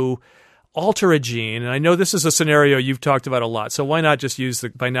to alter a gene, and I know this is a scenario you've talked about a lot, so why not just use the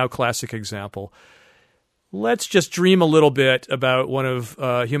by now classic example? Let's just dream a little bit about one of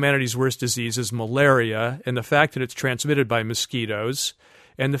humanity's worst diseases, malaria, and the fact that it's transmitted by mosquitoes,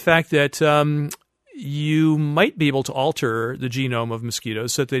 and the fact that you might be able to alter the genome of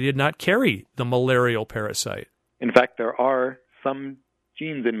mosquitoes so that they did not carry the malarial parasite. In fact, there are some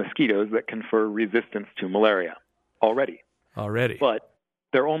genes in mosquitoes that confer resistance to malaria already. But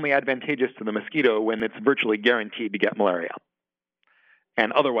they're only advantageous to the mosquito when it's virtually guaranteed to get malaria.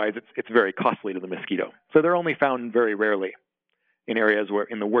 And otherwise, it's very costly to the mosquito. So they're only found very rarely in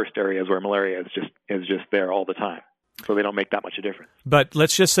the worst areas where malaria is just there all the time. So they don't make that much a difference. But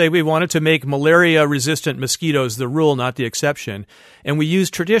let's just say we wanted to make malaria-resistant mosquitoes the rule, not the exception, and we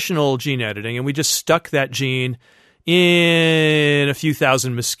used traditional gene editing, and we just stuck that gene in a few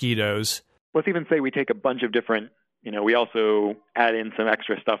thousand mosquitoes. Let's even say we take a bunch of different, we also add in some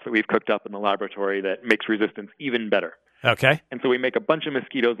extra stuff that we've cooked up in the laboratory that makes resistance even better. Okay. And so we make a bunch of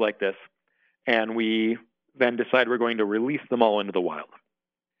mosquitoes like this, and we then decide we're going to release them all into the wild.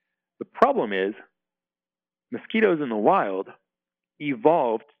 The problem is, mosquitoes in the wild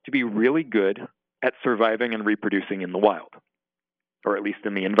evolved to be really good at surviving and reproducing in the wild, or at least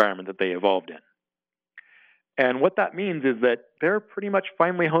in the environment that they evolved in. And what that means is that they're pretty much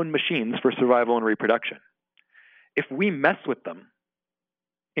finely honed machines for survival and reproduction. If we mess with them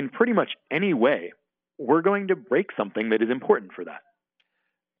in pretty much any way, we're going to break something that is important for that.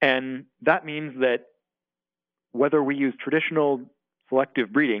 And that means that whether we use traditional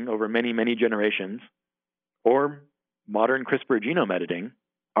selective breeding over many, many generations or modern CRISPR genome editing,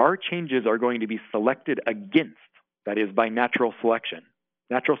 our changes are going to be selected against, that is, by natural selection.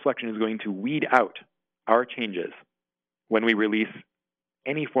 Natural selection is going to weed out our changes when we release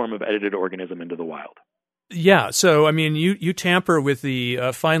any form of edited organism into the wild. Yeah, so, I mean, you tamper with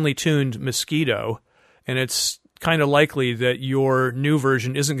the finely tuned mosquito, and it's kind of likely that your new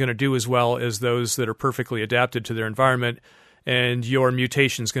version isn't going to do as well as those that are perfectly adapted to their environment, and your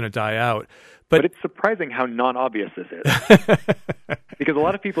mutation's going to die out. But it's surprising how non-obvious this is. Because a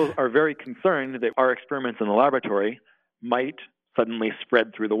lot of people are very concerned that our experiments in the laboratory might suddenly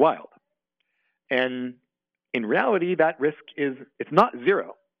spread through the wild. And in reality, that risk it's not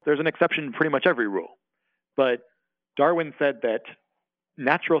zero. There's an exception to pretty much every rule. But Darwin said that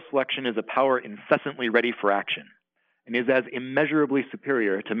natural selection is a power incessantly ready for action and is as immeasurably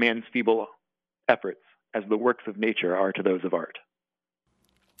superior to man's feeble efforts as the works of nature are to those of art.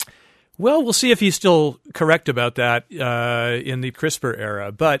 Well, we'll see if he's still correct about that in the CRISPR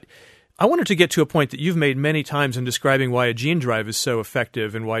era. But I wanted to get to a point that you've made many times in describing why a gene drive is so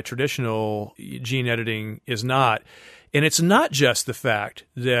effective and why traditional gene editing is not. And it's not just the fact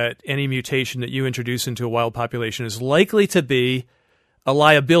that any mutation that you introduce into a wild population is likely to be a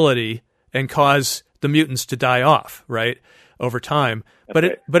liability and cause the mutants to die off, right, over time.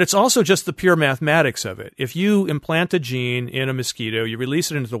 But it's also just the pure mathematics of it. If you implant a gene in a mosquito, you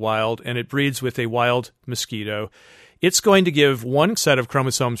release it into the wild, and it breeds with a wild mosquito, it's going to give one set of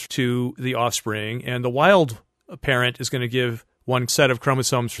chromosomes to the offspring, and the wild parent is going to give one set of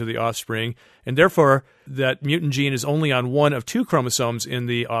chromosomes for the offspring, and therefore that mutant gene is only on one of two chromosomes in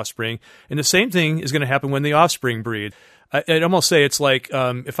the offspring. And the same thing is going to happen when the offspring breed. I'd almost say it's like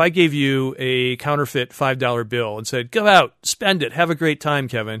if I gave you a counterfeit $5 bill and said, go out, spend it, have a great time,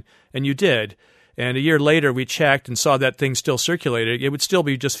 Kevin, and you did, and a year later we checked and saw that thing still circulated, it would still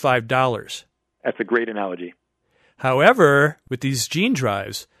be just $5. That's a great analogy. However, with these gene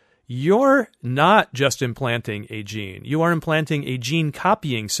drives, you're not just implanting a gene. You are implanting a gene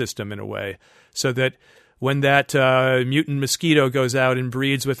copying system in a way, so that when that mutant mosquito goes out and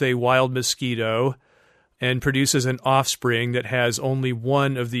breeds with a wild mosquito and produces an offspring that has only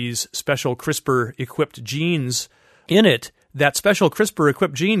one of these special CRISPR-equipped genes in it, that special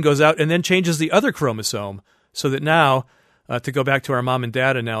CRISPR-equipped gene goes out and then changes the other chromosome, so that now To go back to our mom and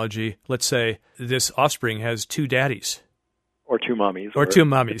dad analogy, let's say this offspring has two daddies. Or two mommies. Or two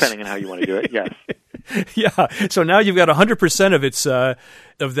mommies. Depending on how you want to do it, yes. Yeah. So now you've got 100% of its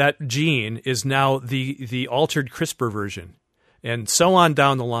of that gene is now the altered CRISPR version, and so on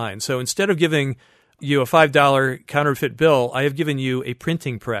down the line. So instead of giving you a $5 counterfeit bill, I have given you a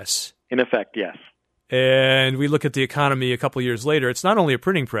printing press. In effect, yes. And we look at the economy a couple years later. It's not only a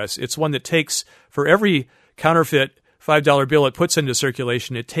printing press. It's one that takes, for every counterfeit $5 bill it puts into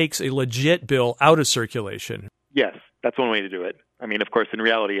circulation, it takes a legit bill out of circulation. Yes, that's one way to do it. I mean, of course, in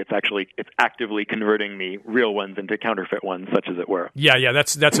reality, it's actively converting the real ones into counterfeit ones, such as it were. Yeah,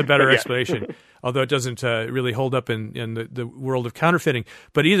 that's a better explanation, although it doesn't really hold up in the world of counterfeiting.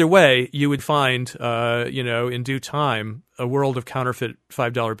 But either way, you would find, in due time, a world of counterfeit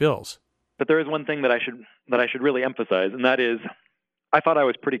 $5 bills. But there is one thing that I should really emphasize, and that is, I thought I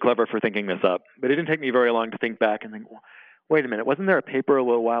was pretty clever for thinking this up, but it didn't take me very long to think back and think, wait a minute, wasn't there a paper a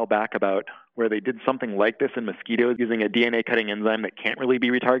little while back about where they did something like this in mosquitoes using a DNA-cutting enzyme that can't really be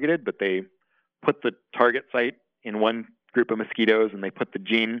retargeted, but they put the target site in one group of mosquitoes and they put the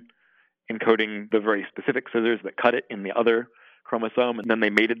gene encoding the very specific scissors that cut it in the other chromosome, and then they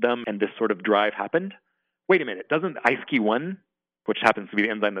mated them, and this sort of drive happened? Wait a minute, doesn't ISKI1, which happens to be the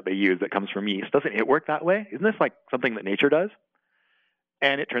enzyme that they use that comes from yeast, doesn't it work that way? Isn't this like something that nature does?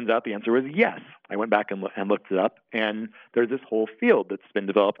 And it turns out the answer was yes. I went back and looked it up, and there's this whole field that's been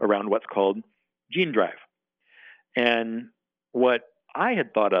developed around what's called gene drive. And what I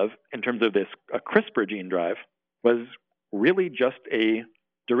had thought of in terms of a CRISPR gene drive was really just a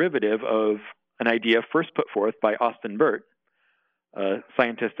derivative of an idea first put forth by Austin Burt, a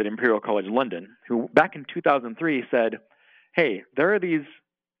scientist at Imperial College London, who back in 2003 said, hey, there are these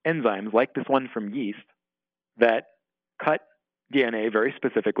enzymes like this one from yeast that cut DNA very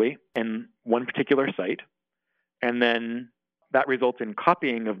specifically in one particular site, and then that results in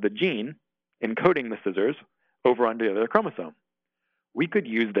copying of the gene, encoding the scissors, over onto the other chromosome. We could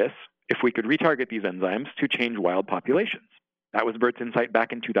use this if we could retarget these enzymes to change wild populations. That was Burt's insight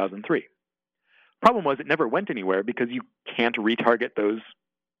back in 2003. Problem was it never went anywhere because you can't retarget those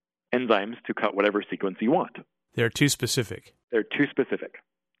enzymes to cut whatever sequence you want. They're too specific. They're too specific.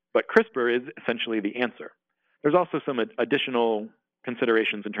 But CRISPR is essentially the answer. There's also some additional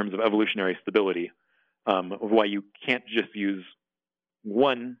considerations in terms of evolutionary stability of why you can't just use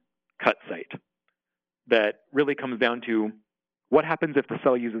one cut site. That really comes down to what happens if the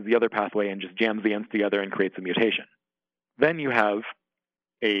cell uses the other pathway and just jams the ends together and creates a mutation. Then you have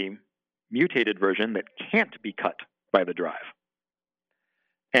a mutated version that can't be cut by the drive.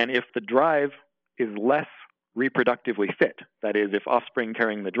 And if the drive is less reproductively fit, that is, if offspring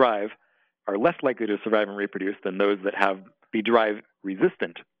carrying the drive are less likely to survive and reproduce than those that have the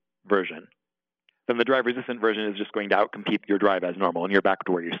drive-resistant version, then the drive-resistant version is just going to outcompete your drive as normal, and you're back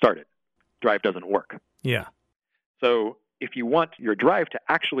to where you started. Drive doesn't work. Yeah. So if you want your drive to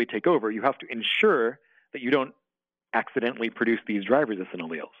actually take over, you have to ensure that you don't accidentally produce these drive-resistant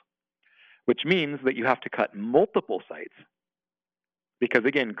alleles, which means that you have to cut multiple sites because,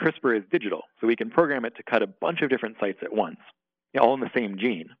 again, CRISPR is digital, so we can program it to cut a bunch of different sites at once, all in the same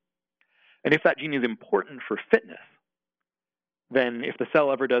gene. And if that gene is important for fitness, then if the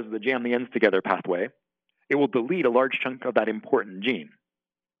cell ever does the jam the ends together pathway, it will delete a large chunk of that important gene,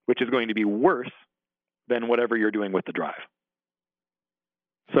 which is going to be worse than whatever you're doing with the drive.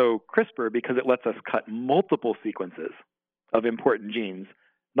 So CRISPR, because it lets us cut multiple sequences of important genes,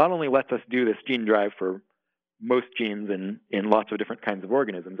 not only lets us do this gene drive for most genes in lots of different kinds of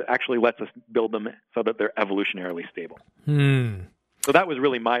organisms, it actually lets us build them so that they're evolutionarily stable. So that was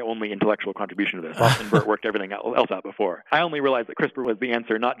really my only intellectual contribution to this. Austin Burt worked everything else out before. I only realized that CRISPR was the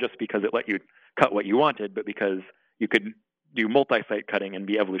answer, not just because it let you cut what you wanted, but because you could do multi-site cutting and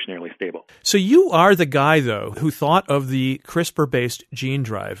be evolutionarily stable. So you are the guy, though, who thought of the CRISPR-based gene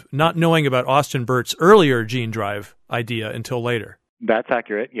drive, not knowing about Austin Burt's earlier gene drive idea until later. That's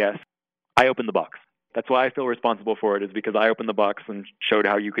accurate, yes. I opened the box. That's why I feel responsible for it, is because I opened the box and showed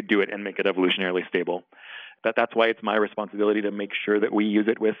how you could do it and make it evolutionarily stable. That's why it's my responsibility to make sure that we use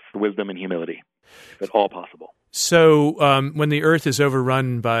it with wisdom and humility, if at all possible. So when the Earth is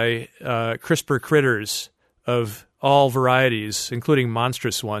overrun by CRISPR critters of all varieties, including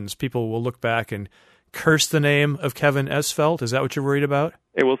monstrous ones, people will look back and curse the name of Kevin Esvelt? Is that what you're worried about?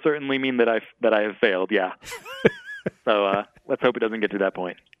 It will certainly mean that I have failed, yeah. So let's hope it doesn't get to that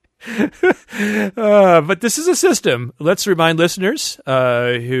point. But this is a system. Let's remind listeners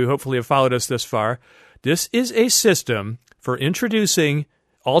who hopefully have followed us this far, this is a system for introducing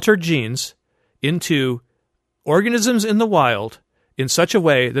altered genes into organisms in the wild in such a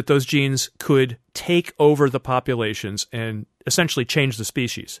way that those genes could take over the populations and essentially change the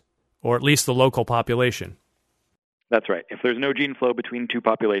species, or at least the local population. That's right. If there's no gene flow between two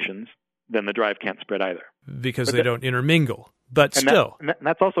populations, then the drive can't spread either. Because they don't intermingle. But still.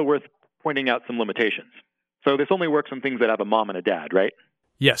 That's also worth pointing out some limitations. So this only works on things that have a mom and a dad, right?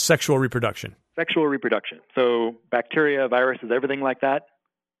 Yes, sexual reproduction. Sexual reproduction. So bacteria, viruses, everything like that,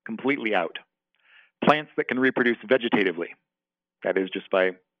 completely out. Plants that can reproduce vegetatively, that is just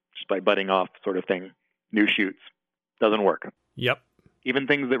by budding off sort of thing, new shoots, doesn't work. Yep. Even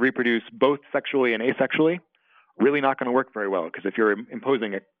things that reproduce both sexually and asexually, really not going to work very well, because if you're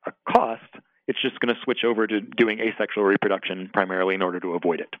imposing a cost, it's just going to switch over to doing asexual reproduction primarily in order to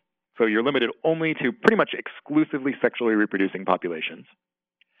avoid it. So you're limited only to pretty much exclusively sexually reproducing populations.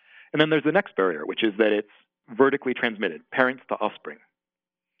 And then there's the next barrier, which is that it's vertically transmitted, parents to offspring,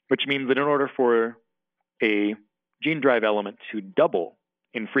 which means that in order for a gene drive element to double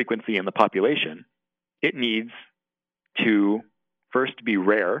in frequency in the population, it needs to first be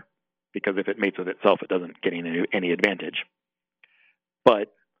rare, because if it mates with itself, it doesn't get any advantage.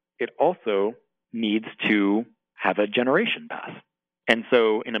 But it also needs to have a generation pass. And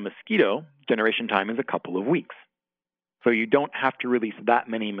so in a mosquito, generation time is a couple of weeks. So you don't have to release that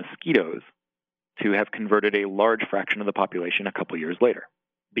many mosquitoes to have converted a large fraction of the population a couple years later,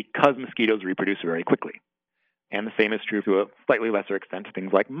 because mosquitoes reproduce very quickly. And the same is true to a slightly lesser extent to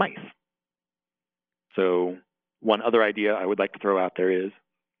things like mice. So one other idea I would like to throw out there is,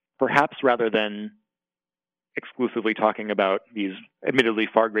 perhaps rather than exclusively talking about these admittedly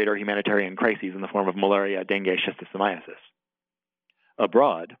far greater humanitarian crises in the form of malaria, dengue, schistosomiasis,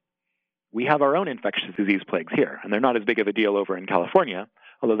 abroad, we have our own infectious disease plagues here, and they're not as big of a deal over in California,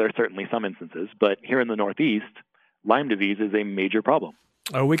 although there are certainly some instances. But here in the Northeast, Lyme disease is a major problem.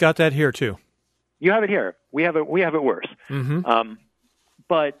 Oh, we got that here too. You have it here. We have it worse. Mm-hmm.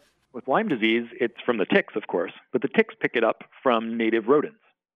 But with Lyme disease, it's from the ticks, of course, but the ticks pick it up from native rodents.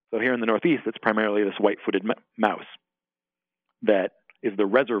 So here in the Northeast, it's primarily this white-footed mouse that is the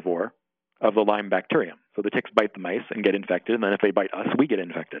reservoir of the Lyme bacterium. So the ticks bite the mice and get infected, and then if they bite us, we get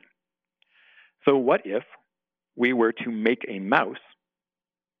infected. So what if we were to make a mouse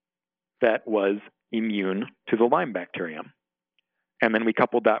that was immune to the Lyme bacterium, and then we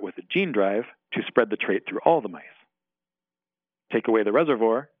coupled that with a gene drive to spread the trait through all the mice? Take away the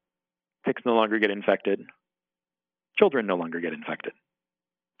reservoir, ticks no longer get infected, children no longer get infected.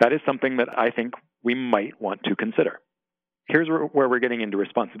 That is something that I think we might want to consider. Here's where we're getting into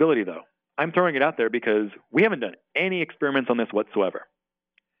responsibility, though. I'm throwing it out there because we haven't done any experiments on this whatsoever.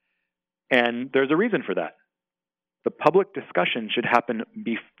 And there's a reason for that. The public discussion should happen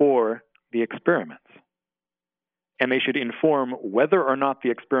before the experiments. And they should inform whether or not the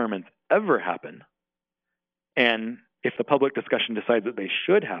experiments ever happen. And if the public discussion decides that they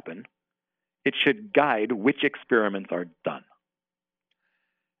should happen, it should guide which experiments are done.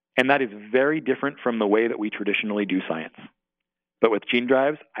 And that is very different from the way that we traditionally do science. But with gene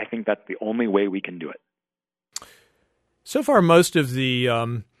drives, I think that's the only way we can do it. So far, most of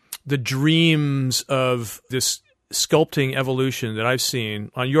the dreams of this sculpting evolution that I've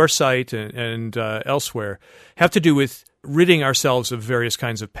seen on your site and elsewhere have to do with ridding ourselves of various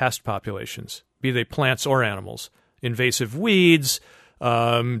kinds of pest populations, be they plants or animals, invasive weeds,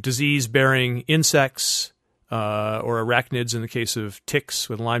 disease-bearing insects, or arachnids in the case of ticks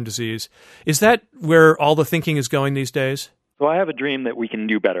with Lyme disease. Is that where all the thinking is going these days? So I have a dream that we can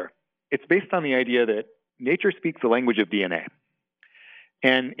do better. It's based on the idea that nature speaks the language of DNA.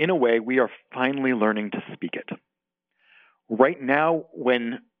 And in a way, we are finally learning to speak it. Right now,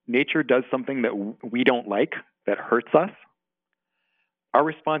 when nature does something that we don't like, that hurts us, our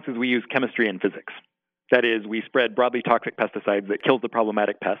response is we use chemistry and physics. That is, we spread broadly toxic pesticides that kills the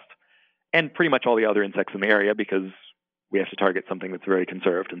problematic pest and pretty much all the other insects in the area because we have to target something that's very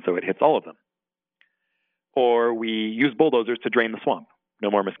conserved, and so it hits all of them. Or we use bulldozers to drain the swamp. No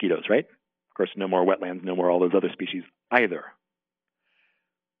more mosquitoes, right? Of course, no more wetlands, no more all those other species either.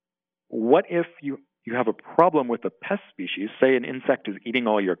 What if you have a problem with a pest species, say an insect is eating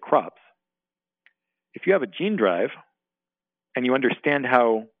all your crops? If you have a gene drive and you understand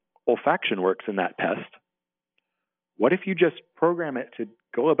how olfaction works in that pest, what if you just program it to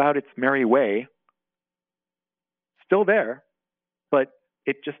go about its merry way, still there, but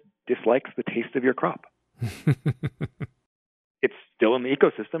it just dislikes the taste of your crop? It's still in the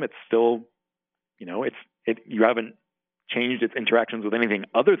ecosystem. It's still, you haven't changed its interactions with anything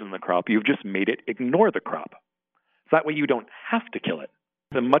other than the crop. You've just made it ignore the crop. So that way you don't have to kill it.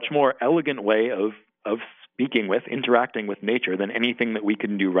 It's a much more elegant way of speaking with, interacting with nature than anything that we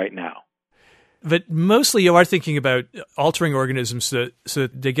can do right now. But mostly you are thinking about altering organisms so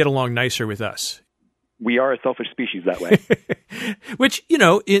that they get along nicer with us. We are a selfish species that way. Which,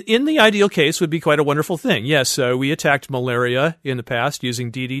 in the ideal case would be quite a wonderful thing. Yes, we attacked malaria in the past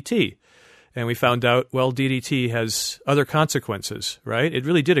using DDT. And we found out, well, DDT has other consequences, right? It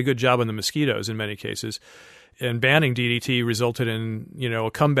really did a good job on the mosquitoes in many cases. And banning DDT resulted in,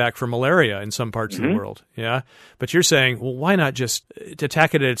 a comeback for malaria in some parts of the world. Yeah. But you're saying, well, why not just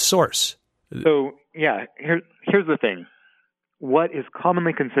attack it at its source? So, yeah, here's the thing. What is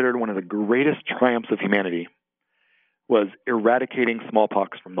commonly considered one of the greatest triumphs of humanity was eradicating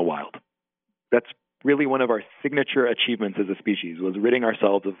smallpox from the wild. That's really one of our signature achievements as a species, was ridding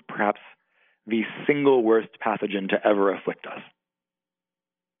ourselves of perhaps the single worst pathogen to ever afflict us.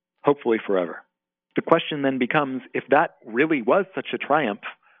 Hopefully forever. The question then becomes, if that really was such a triumph,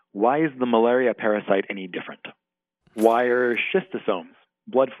 why is the malaria parasite any different? Why are schistosomes,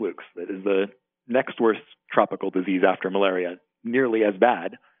 blood flukes, that is the next worst tropical disease after malaria, nearly as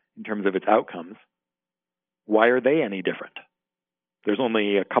bad in terms of its outcomes? Why are they any different? There's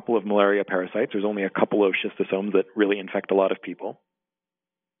only a couple of malaria parasites. There's only a couple of schistosomes that really infect a lot of people.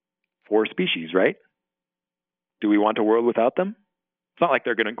 4 species, right? Do we want a world without them? It's not like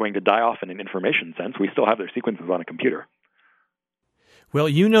they're going to die off in an information sense. We still have their sequences on a computer. Well,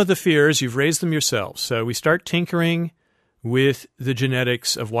 you know the fears. You've raised them yourselves. So we start tinkering with the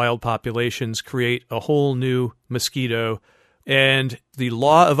genetics of wild populations, create a whole new mosquito, and the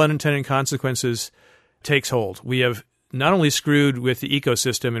law of unintended consequences takes hold. We have not only screwed with the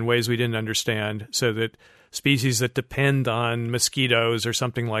ecosystem in ways we didn't understand, so that species that depend on mosquitoes or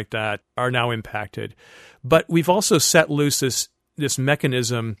something like that are now impacted, but we've also set loose this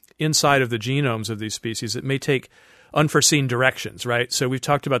mechanism inside of the genomes of these species that may take unforeseen directions, right? So we've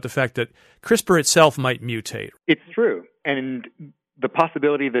talked about the fact that CRISPR itself might mutate. It's true. And the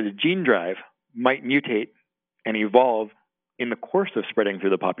possibility that a gene drive might mutate and evolve in the course of spreading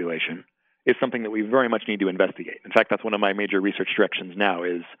through the population is something that we very much need to investigate. In fact, that's one of my major research directions now,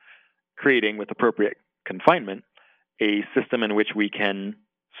 is creating, with appropriate confinement, a system in which we can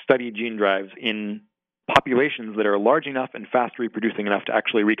study gene drives in populations that are large enough and fast reproducing enough to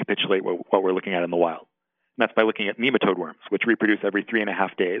actually recapitulate what we're looking at in the wild. And that's by looking at nematode worms, which reproduce every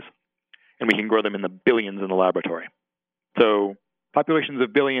 3.5 days, and we can grow them in the billions in the laboratory. So populations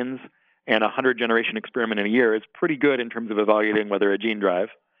of billions and a 100-generation experiment in a year is pretty good in terms of evaluating whether a gene drive,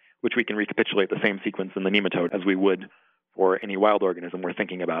 which we can recapitulate the same sequence in the nematode as we would for any wild organism we're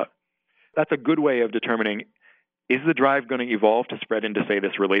thinking about. That's a good way of determining, is the drive going to evolve to spread into, say,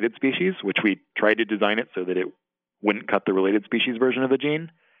 this related species, which we tried to design it so that it wouldn't cut the related species version of the gene,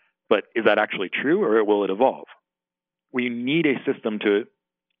 but is that actually true, or will it evolve? We need a system to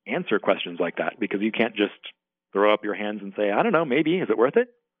answer questions like that, because you can't just throw up your hands and say, I don't know, maybe, is it worth it?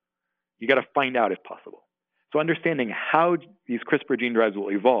 You got to find out if possible. So understanding how these CRISPR gene drives will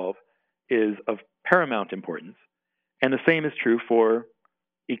evolve is of paramount importance. And the same is true for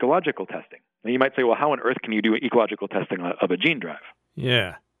ecological testing. Now you might say, well, how on earth can you do ecological testing of a gene drive?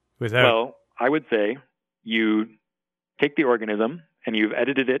 Yeah. Well, I would say you take the organism and you've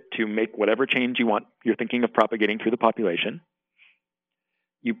edited it to make whatever change you're thinking of propagating through the population.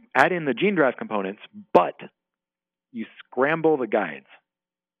 You add in the gene drive components, but you scramble the guides.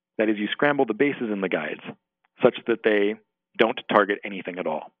 That is, you scramble the bases in the guides such that they don't target anything at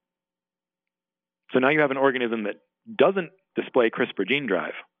all. So now you have an organism that doesn't display CRISPR gene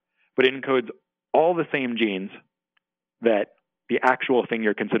drive, but it encodes all the same genes that the actual thing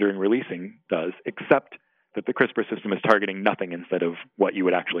you're considering releasing does, except that the CRISPR system is targeting nothing instead of what you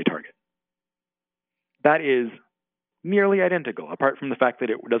would actually target. That is nearly identical, apart from the fact that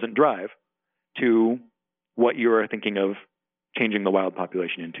it doesn't drive, to what you are thinking of changing the wild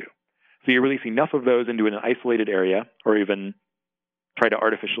population into. So you release enough of those into an isolated area, or even try to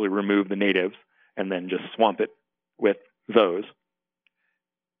artificially remove the natives and then just swamp it with those.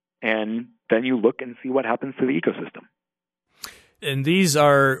 And then you look and see what happens to the ecosystem. And these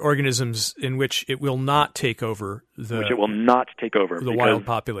are organisms in which it will not take over the wild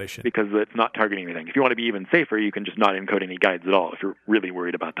population. Because it's not targeting anything. If you want to be even safer, you can just not encode any guides at all if you're really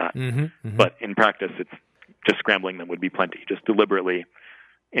worried about that. But in practice, it's just scrambling them would be plenty. Just deliberately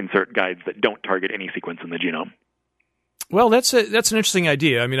insert guides that don't target any sequence in the genome. Well, that's an interesting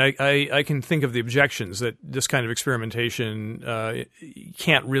idea. I mean, I can think of the objections that this kind of experimentation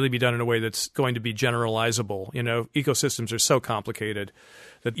can't really be done in a way that's going to be generalizable. You know, ecosystems are so complicated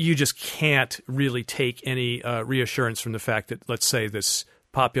that you just can't really take any reassurance from the fact that, let's say, this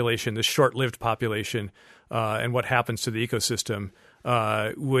population, this short-lived population, and what happens to the ecosystem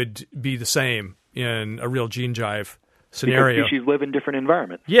would be the same in a real gene drive scenario. Because species live in different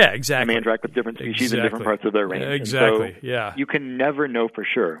environments. Yeah, exactly. And they interact with different species in different parts of their range. Exactly, so yeah. You can never know for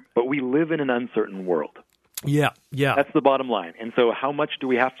sure, but we live in an uncertain world. Yeah. That's the bottom line. And so how much do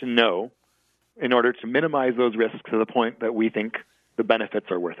we have to know in order to minimize those risks to the point that we think the benefits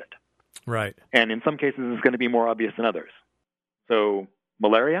are worth it? Right. And in some cases, it's going to be more obvious than others. So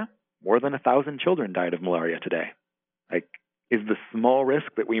malaria, more than 1,000 children died of malaria today. Like, is the small risk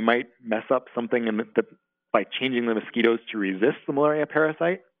that we might mess up something by changing the mosquitoes to resist the malaria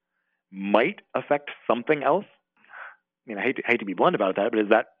parasite might affect something else? I mean, I hate to be blunt about that,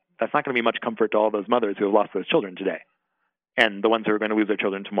 but that's not going to be much comfort to all those mothers who have lost those children today, and the ones who are going to lose their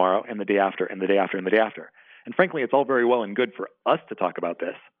children tomorrow, and the day after, and the day after, and the day after. And frankly, it's all very well and good for us to talk about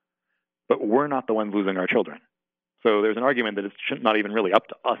this, but we're not the ones losing our children. So there's an argument that it's not even really up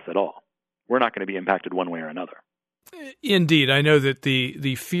to us at all. We're not going to be impacted one way or another. Indeed. I know that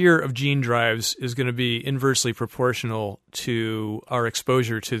the fear of gene drives is going to be inversely proportional to our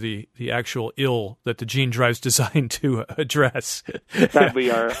exposure to the actual ill that the gene drive's designed to address. Sadly,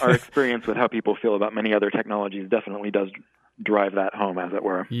 our experience with how people feel about many other technologies definitely does drive that home, as it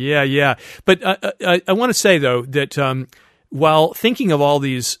were. Yeah. But I want to say, though, that while thinking of all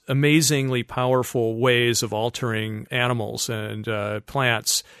these amazingly powerful ways of altering animals and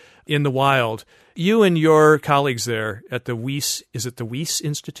plants in the wild, you and your colleagues there at the Wyss, is it the Wyss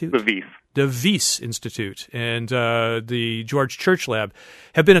Institute? The Wyss. The Wyss Institute and the George Church Lab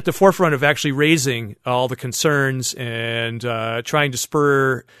have been at the forefront of actually raising all the concerns and trying to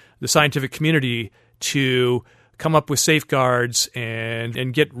spur the scientific community to come up with safeguards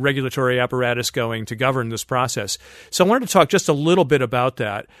and get regulatory apparatus going to govern this process. So I wanted to talk just a little bit about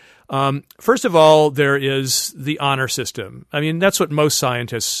that. First of all, there is the honor system. I mean, that's what most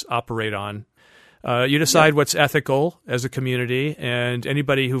scientists operate on. You decide what's ethical as a community, and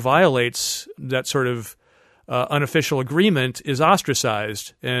anybody who violates that sort of unofficial agreement is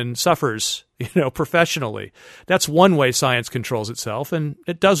ostracized and suffers, professionally. That's one way science controls itself, and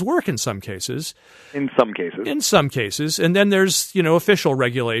it does work in some cases. In some cases. And then there's, official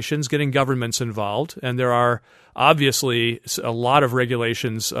regulations getting governments involved, and there are obviously a lot of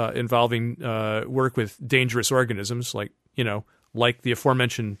regulations involving work with dangerous organisms like the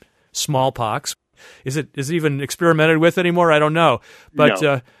aforementioned smallpox. Is it even experimented with anymore? I don't know, but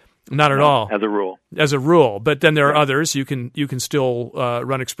no. Not at all. As a rule. But then there are others. You can still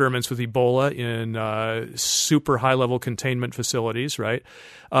run experiments with Ebola in super high level containment facilities, right?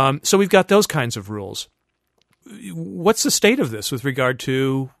 So we've got those kinds of rules. What's the state of this with regard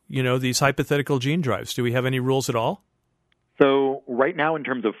to these hypothetical gene drives? Do we have any rules at all? So right now, in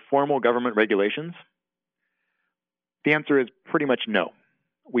terms of formal government regulations, the answer is pretty much no.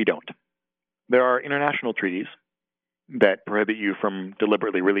 We don't. There are international treaties that prohibit you from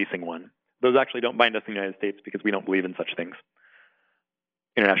deliberately releasing one. Those actually don't bind us in the United States because we don't believe in such things.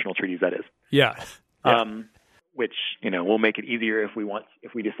 International treaties, that is. Yeah. Which, will make it easier if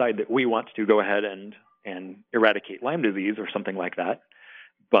we decide that we want to go ahead and eradicate Lyme disease or something like that.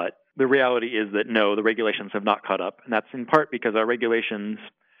 But the reality is that no, the regulations have not caught up. And that's in part because our regulations,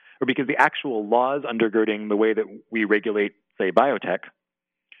 or because the actual laws undergirding the way that we regulate, say, biotech,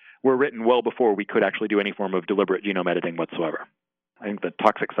 were written well before we could actually do any form of deliberate genome editing whatsoever. I think the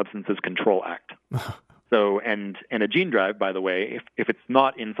Toxic Substances Control Act. So, and a gene drive, by the way, if it's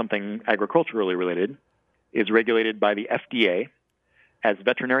not in something agriculturally related, is regulated by the FDA as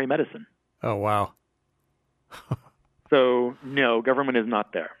veterinary medicine. Oh, wow. So, no, government is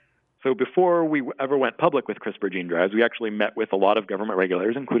not there. So before we ever went public with CRISPR gene drives, we actually met with a lot of government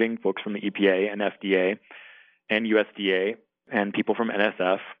regulators, including folks from the EPA and FDA and USDA and people from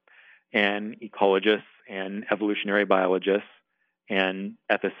NSF and ecologists and evolutionary biologists and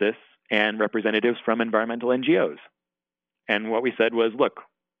ethicists and representatives from environmental NGOs. And what we said was, look,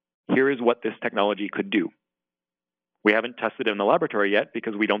 here is what this technology could do. We haven't tested it in the laboratory yet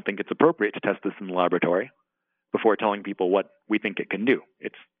because we don't think it's appropriate to test this in the laboratory before telling people what we think it can do.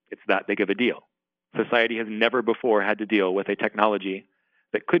 It's that big of a deal. Society has never before had to deal with a technology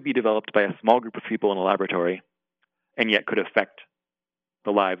that could be developed by a small group of people in a laboratory and yet could affect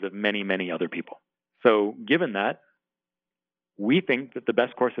the lives of many, many other people. So given that, we think that the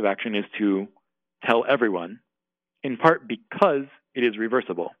best course of action is to tell everyone, in part because it is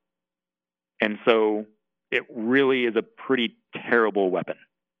reversible. And so it really is a pretty terrible weapon.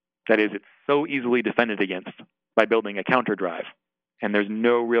 That is, it's so easily defended against by building a counter drive. And there's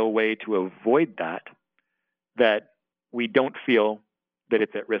no real way to avoid that we don't feel that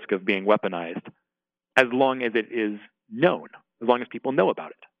it's at risk of being weaponized as long as it is known, as long as people know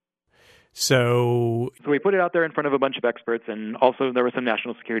about it. So we put it out there in front of a bunch of experts, and also there were some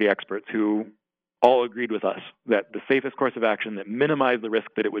national security experts who all agreed with us that the safest course of action that minimized the risk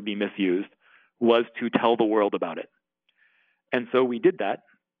that it would be misused was to tell the world about it. And so we did that,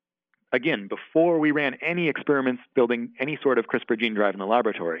 again, before we ran any experiments building any sort of CRISPR gene drive in the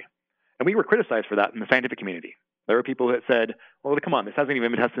laboratory. And we were criticized for that in the scientific community. There were people that said, well, come on, this hasn't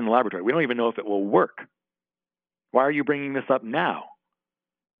even been tested in the laboratory. We don't even know if it will work. Why are you bringing this up now?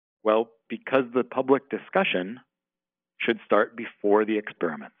 Well, because the public discussion should start before the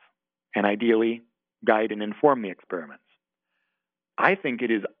experiments, and ideally guide and inform the experiments. I think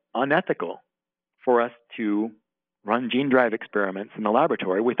it is unethical for us to run gene drive experiments in the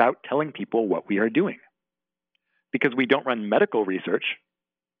laboratory without telling people what we are doing. Because we don't run medical research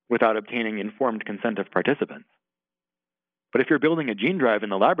without obtaining informed consent of participants. But if you're building a gene drive in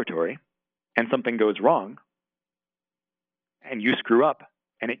the laboratory and something goes wrong, and you screw up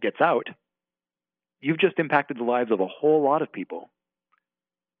and it gets out, you've just impacted the lives of a whole lot of people.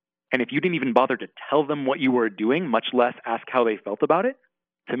 And if you didn't even bother to tell them what you were doing, much less ask how they felt about it,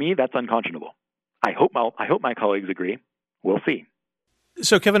 to me, that's unconscionable. I hope my colleagues agree. We'll see.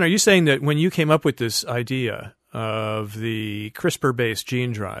 So, Kevin, are you saying that when you came up with this idea of the CRISPR-based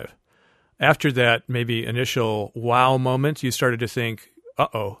gene drive, after that maybe initial wow moment, you started to think,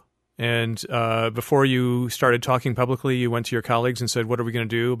 uh-oh. And before you started talking publicly, you went to your colleagues and said, what are we going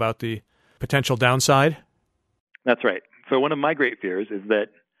to do about the potential downside? That's right. So one of my great fears is that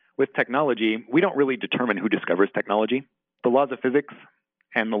with technology, we don't really determine who discovers technology. The laws of physics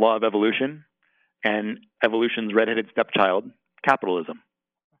and the law of evolution and evolution's redheaded stepchild, capitalism,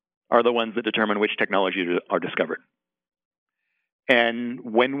 are the ones that determine which technologies are discovered. And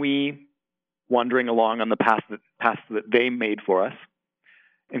when we, wandering along on the path that they made for us,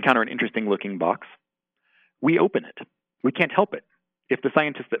 encounter an interesting looking box, we open it. We can't help it. If the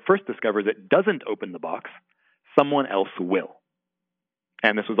scientist that first discovers it doesn't open the box, someone else will.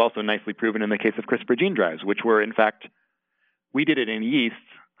 And this was also nicely proven in the case of CRISPR gene drives, which were, in fact, we did it in yeast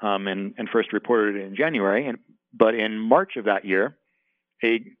and first reported it in January. But in March of that year,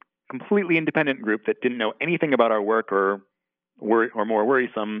 a completely independent group that didn't know anything about our work or more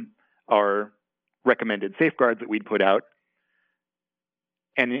worrisome, our recommended safeguards that we'd put out,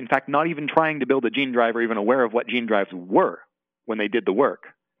 and in fact, not even trying to build a gene drive or even aware of what gene drives were when they did the work.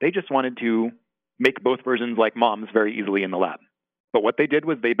 They just wanted to make both versions like moms very easily in the lab. But what they did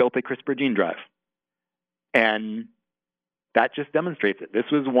was they built a CRISPR gene drive. And that just demonstrates it. This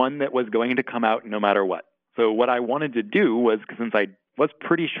was one that was going to come out no matter what. So what I wanted to do was, since I was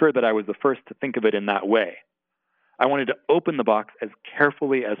pretty sure that I was the first to think of it in that way, I wanted to open the box as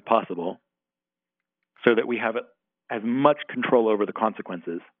carefully as possible so that we have as much control over the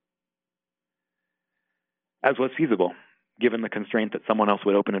consequences as was feasible, given the constraint that someone else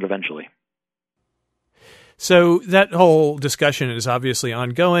would open it eventually. So that whole discussion is obviously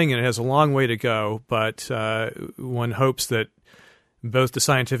ongoing, and it has a long way to go, but one hopes that both the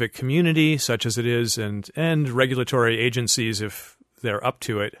scientific community, such as it is, and regulatory agencies, if they're up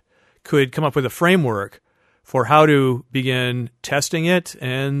to it, could come up with a framework for how to begin testing it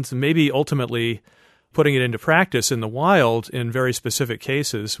and maybe ultimately putting it into practice in the wild in very specific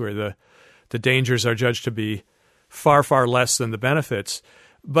cases where the dangers are judged to be far, far less than the benefits.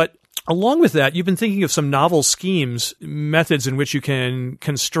 But along with that, you've been thinking of some novel schemes, methods in which you can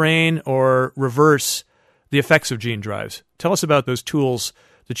constrain or reverse the effects of gene drives. Tell us about those tools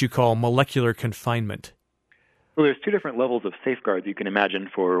that you call molecular confinement. Well, there's two different levels of safeguards you can imagine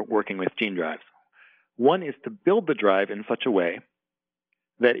for working with gene drives. One is to build the drive in such a way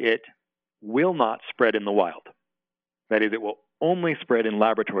that it will not spread in the wild. That is, it will only spread in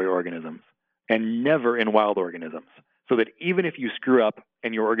laboratory organisms and never in wild organisms, so that even if you screw up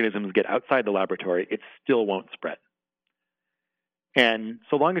and your organisms get outside the laboratory, it still won't spread. And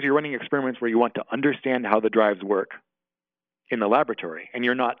so long as you're running experiments where you want to understand how the drives work in the laboratory, and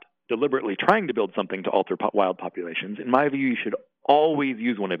you're not deliberately trying to build something to alter wild populations, in my view, you should always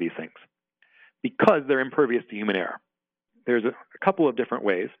use one of these things because they're impervious to human error. There's a couple of different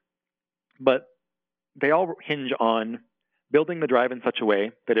ways, but they all hinge on building the drive in such a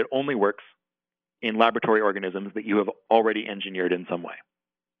way that it only works in laboratory organisms that you have already engineered in some way.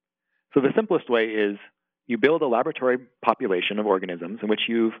 So the simplest way is you build a laboratory population of organisms in which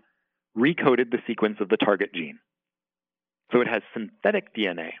you've recoded the sequence of the target gene. So it has synthetic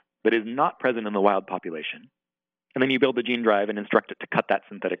DNA that is not present in the wild population. And then you build the gene drive and instruct it to cut that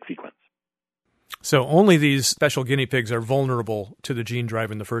synthetic sequence. So only these special guinea pigs are vulnerable to the gene drive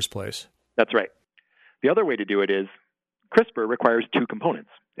in the first place. That's right. The other way to do it is CRISPR requires two components.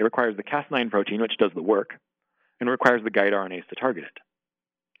 It requires the Cas9 protein, which does the work, and it requires the guide RNAs to target it.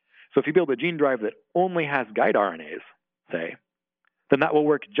 So if you build a gene drive that only has guide RNAs, say, then that will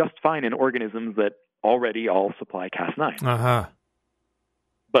work just fine in organisms that already all supply Cas9. Uh-huh.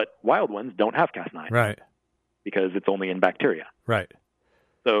 But wild ones don't have Cas9. Right. Because it's only in bacteria. Right.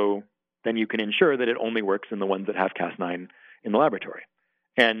 So then you can ensure that it only works in the ones that have Cas9 in the laboratory.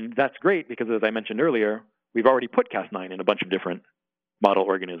 And that's great because, as I mentioned earlier, we've already put Cas9 in a bunch of different model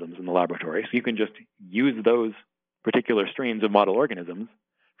organisms in the laboratory. So you can just use those particular strains of model organisms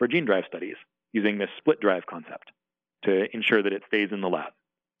for gene drive studies using this split drive concept to ensure that it stays in the lab.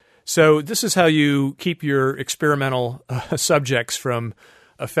 So this is how you keep your experimental subjects from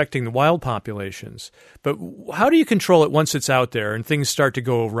affecting the wild populations. But how do you control it once it's out there and things start to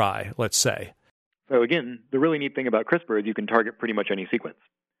go awry, let's say? So again, the really neat thing about CRISPR is you can target pretty much any sequence,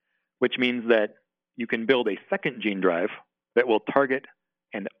 which means that you can build a second gene drive that will target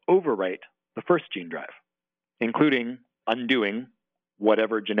and overwrite the first gene drive, including undoing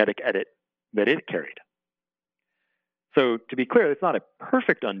whatever genetic edit that it carried. So to be clear, it's not a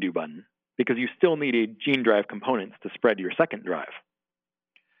perfect undo button because you still need a gene drive components to spread your second drive.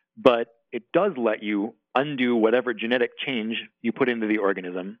 But it does let you undo whatever genetic change you put into the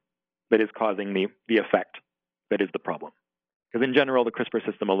organism that is causing the effect that is the problem. Because in general, the CRISPR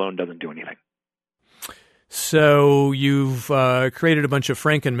system alone doesn't do anything. So you've created a bunch of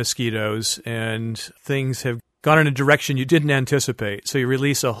Franken mosquitoes, and things have gone in a direction you didn't anticipate. So you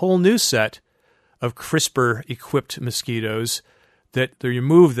release a whole new set of CRISPR-equipped mosquitoes that they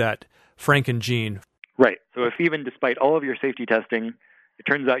remove that Franken gene. Right. So if even despite all of your safety testing, it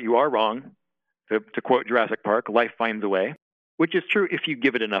turns out you are wrong, to quote Jurassic Park, life finds a way, which is true if you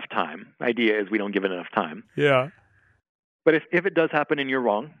give it enough time. The idea is we don't give it enough time. Yeah. But if it does happen and you're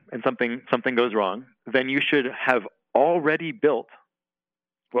wrong and something goes wrong, then you should have already built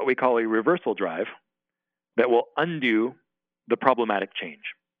what we call a reversal drive that will undo the problematic change.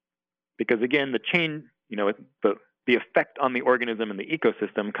 Because again, the change, the effect on the organism and the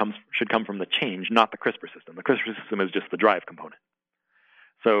ecosystem should come from the change, not the CRISPR system. The CRISPR system is just the drive component.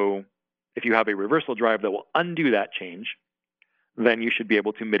 So if you have a reversal drive that will undo that change, then you should be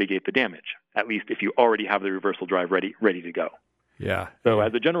able to mitigate the damage, at least if you already have the reversal drive ready to go. Yeah. So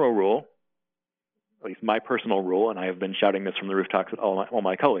as a general rule, at least my personal rule, and I have been shouting this from the rooftops at all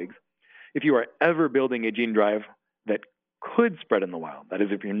my colleagues, if you are ever building a gene drive that could spread in the wild, that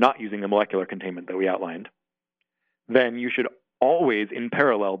is, if you're not using the molecular containment that we outlined, then you should always, in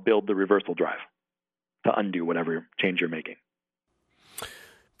parallel, build the reversal drive to undo whatever change you're making.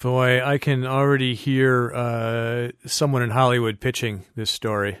 Boy, I can already hear someone in Hollywood pitching this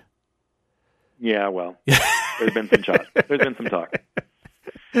story. Yeah, well, there's been some talk.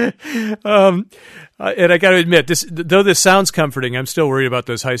 And I got to admit, though this sounds comforting, I'm still worried about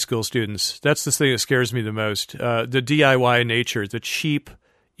those high school students. That's the thing that scares me the most. The DIY nature, the cheap,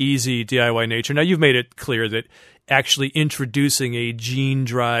 easy DIY nature. Now, you've made it clear that actually introducing a gene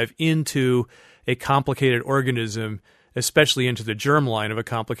drive into a complicated organism, especially into the germline of a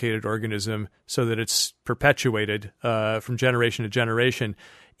complicated organism, so that it's perpetuated from generation to generation,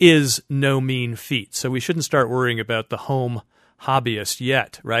 is no mean feat. So we shouldn't start worrying about the home hobbyist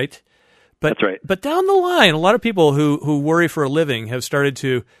yet, right? That's right. But down the line, a lot of people who worry for a living have started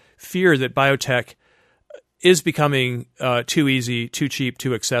to fear that biotech is becoming too easy, too cheap,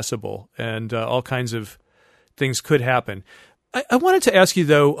 too accessible, and all kinds of things could happen. I wanted to ask you,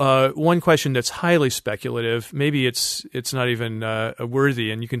 though, one question that's highly speculative. Maybe it's not even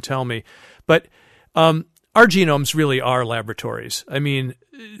worthy, and you can tell me. But our genomes really are laboratories. I mean,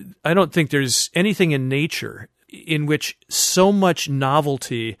 I don't think there's anything in nature in which so much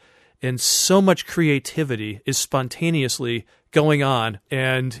novelty and so much creativity is spontaneously going on.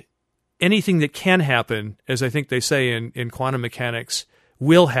 And anything that can happen, as I think they say in quantum mechanics,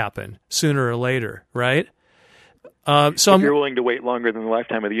 will happen sooner or later, right? So if you're willing to wait longer than the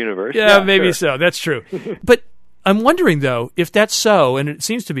lifetime of the universe. Yeah, maybe sure. So. That's true. But I'm wondering, though, if that's so, and it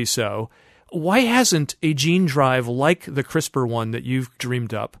seems to be so, why hasn't a gene drive like the CRISPR one that you've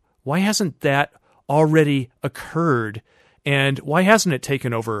dreamed up, why hasn't that already occurred, and why hasn't it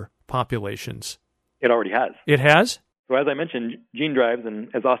taken over populations? It already has. It has? So as I mentioned, gene drives, and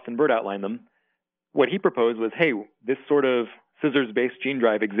as Austin Bird outlined them, what he proposed was, hey, this sort of scissors-based gene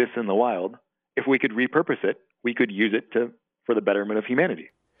drive exists in the wild. If we could repurpose it, we could use it for the betterment of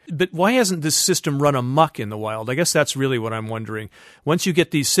humanity. But why hasn't this system run amok in the wild? I guess that's really what I'm wondering. Once you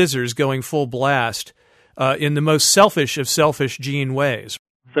get these scissors going full blast in the most selfish of selfish gene ways.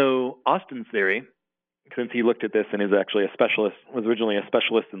 So Austin's theory, since he looked at this and is actually was originally a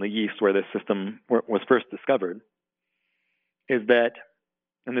specialist in the yeast where this system was first discovered, is that,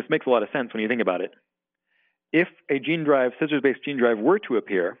 and this makes a lot of sense when you think about it, if a gene drive, scissors-based gene drive, were to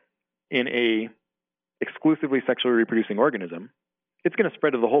appear in a exclusively sexually reproducing organism, it's going to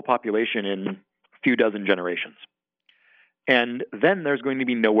spread to the whole population in a few dozen generations. And then there's going to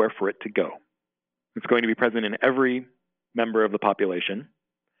be nowhere for it to go. It's going to be present in every member of the population.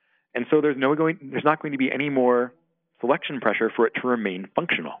 And so there's not going to be any more selection pressure for it to remain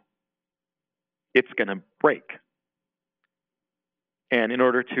functional. It's going to break. And in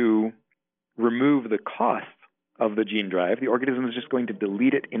order to remove the cost of the gene drive, the organism is just going to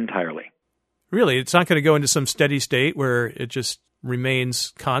delete it entirely. Really? It's not going to go into some steady state where it just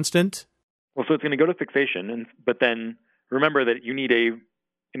remains constant? Well, so it's going to go to fixation, but then remember that you need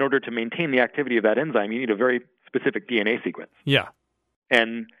in order to maintain the activity of that enzyme, you need a very specific DNA sequence. Yeah.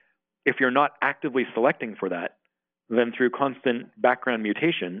 And if you're not actively selecting for that, then through constant background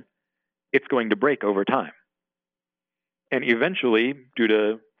mutation, it's going to break over time. And eventually, due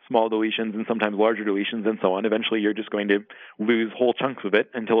to small deletions and sometimes larger deletions and so on, eventually you're just going to lose whole chunks of it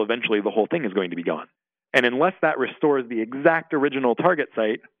until eventually the whole thing is going to be gone. And unless that restores the exact original target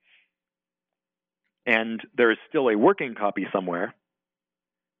site, and there is still a working copy somewhere,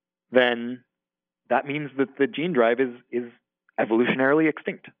 then that means that the gene drive is evolutionarily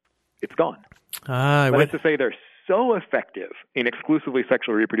extinct. It's gone. That is to say, they're so effective in exclusively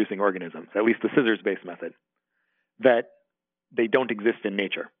sexually reproducing organisms, at least the scissors-based method, that they don't exist in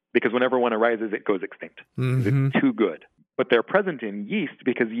nature. Because whenever one arises, it goes extinct. Mm-hmm. It's too good. But they're present in yeast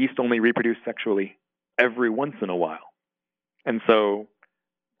because yeast only reproduce sexually every once in a while. And so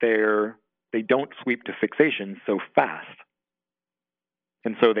they don't sweep to fixation so fast.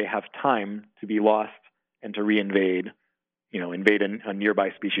 And so they have time to be lost and to reinvade, invade a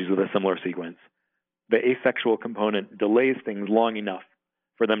nearby species with a similar sequence. The asexual component delays things long enough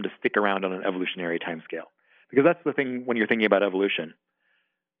for them to stick around on an evolutionary timescale. Because that's the thing when you're thinking about evolution.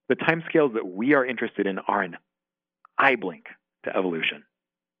 The timescales that we are interested in are an eye blink to evolution.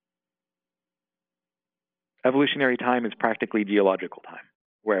 Evolutionary time is practically geological time,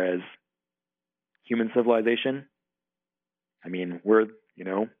 whereas human civilization, we're,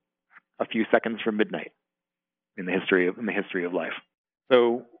 a few seconds from midnight in the history of life.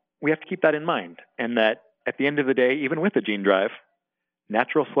 So we have to keep that in mind, and that at the end of the day, even with a gene drive,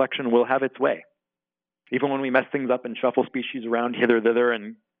 natural selection will have its way. Even when we mess things up and shuffle species around hither, thither,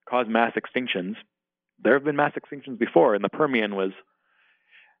 and cause mass extinctions, there have been mass extinctions before, and the Permian was,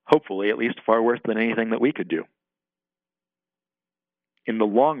 hopefully, at least far worse than anything that we could do. In the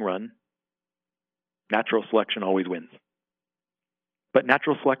long run, natural selection always wins. But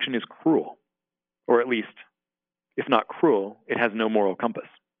natural selection is cruel, or at least, if not cruel, it has no moral compass.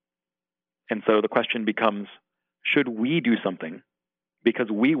 And so the question becomes, should we do something because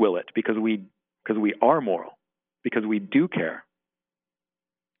we will it, because we are moral, because we do care,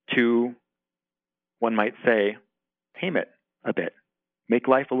 to, one might say, tame it a bit, make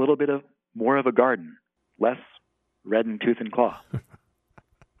life a little bit more of a garden, less red in tooth and claw?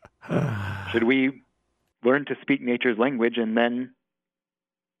 Should we learn to speak nature's language and then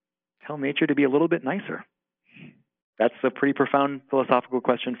tell nature to be a little bit nicer? That's a pretty profound philosophical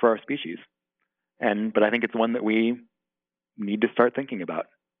question for our species. But I think it's one that we need to start thinking about,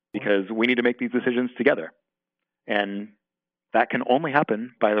 because we need to make these decisions together. And that can only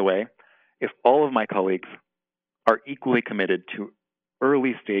happen, by the way, if all of my colleagues are equally committed to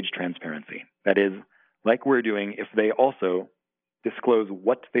early stage transparency. That is, like we're doing, if they also disclose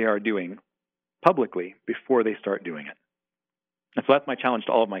what they are doing publicly before they start doing it. And so that's my challenge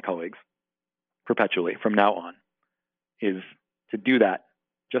to all of my colleagues, perpetually, from now on, is to do that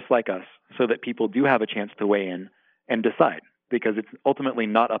just like us, so that people do have a chance to weigh in and decide, because it's ultimately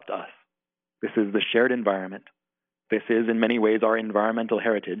not up to us. This is the shared environment. This is, in many ways, our environmental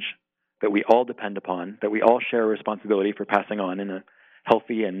heritage that we all depend upon, that we all share a responsibility for passing on in a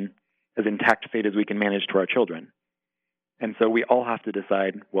healthy and as intact state as we can manage to our children. And so we all have to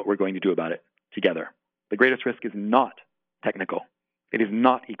decide what we're going to do about it together. The greatest risk is not technical. It is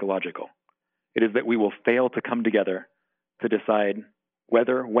not ecological. It is that we will fail to come together to decide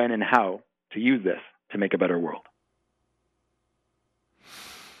whether, when, and how to use this to make a better world.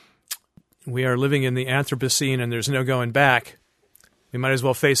 We are living in the Anthropocene, and there's no going back. We might as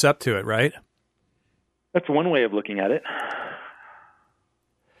well face up to it, right? That's one way of looking at it.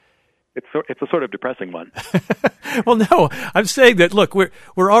 It's a sort of depressing one. Well, no, I'm saying that, look, we're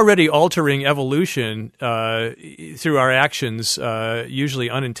already altering evolution through our actions, usually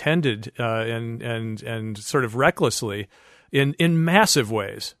unintended and sort of recklessly, in massive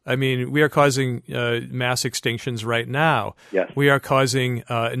ways. I mean, we are causing mass extinctions right now. Yes. We are causing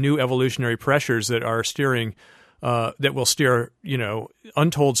new evolutionary pressures that are steering that will steer,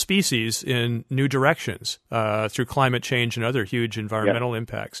 untold species in new directions through climate change and other huge environmental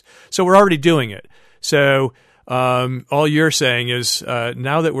impacts. So we're already doing it. So All you're saying is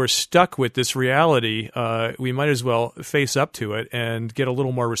now that we're stuck with this reality, we might as well face up to it and get a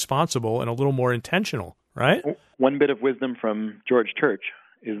little more responsible and a little more intentional, right? One bit of wisdom from George Church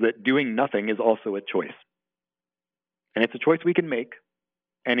is that doing nothing is also a choice. And it's a choice we can make.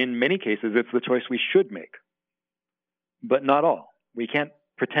 And in many cases, it's the choice we should make. But not all. We can't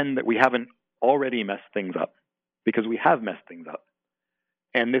pretend that we haven't already messed things up, because we have messed things up.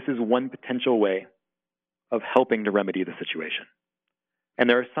 And this is one potential way of helping to remedy the situation. And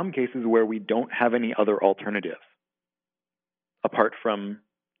there are some cases where we don't have any other alternatives apart from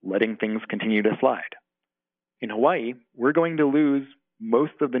letting things continue to slide. In Hawaii, we're going to lose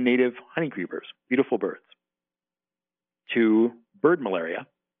most of the native honey creepers, beautiful birds, to bird malaria,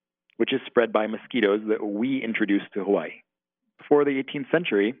 which is spread by mosquitoes that we introduced to Hawaii. Before the 18th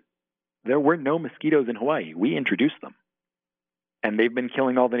century, there were no mosquitoes in Hawaii. We introduced them. And they've been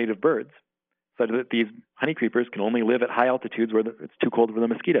killing all the native birds, so that these honey creepers can only live at high altitudes where it's too cold for the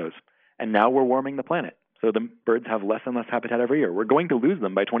mosquitoes. And now we're warming the planet, so the birds have less and less habitat every year. We're going to lose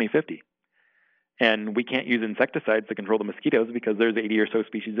them by 2050. And we can't use insecticides to control the mosquitoes because there's 80 or so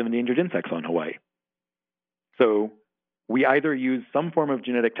species of endangered insects on Hawaii. So we either use some form of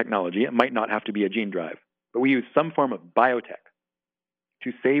genetic technology, it might not have to be a gene drive, but we use some form of biotech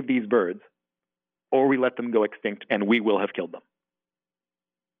to save these birds, or we let them go extinct and we will have killed them.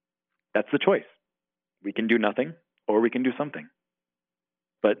 That's the choice. We can do nothing, or we can do something.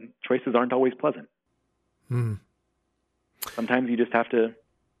 But choices aren't always pleasant. Sometimes you just have to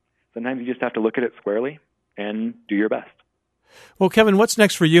look at it squarely and do your best. Well, Kevin, what's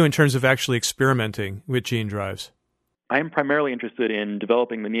next for you in terms of actually experimenting with gene drives? I am primarily interested in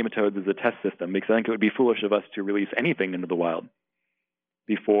developing the nematodes as a test system, because I think it would be foolish of us to release anything into the wild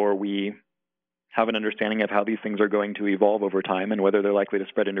before we have an understanding of how these things are going to evolve over time and whether they're likely to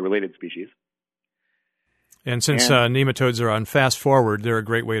spread into related species. And since nematodes are on fast forward, they're a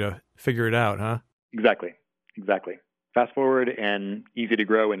great way to figure it out, huh? Exactly. Fast forward and easy to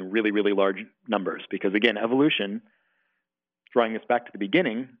grow in really, really large numbers. Because again, evolution, drawing this back to the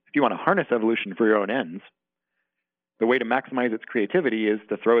beginning, if you want to harness evolution for your own ends, the way to maximize its creativity is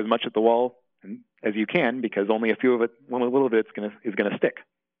to throw as much at the wall as you can, because only a little of it is going to stick.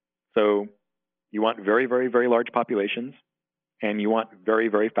 So you want very, very, very large populations, and you want very,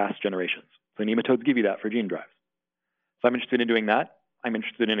 very fast generations. So nematodes give you that for gene drives. So I'm interested in doing that. I'm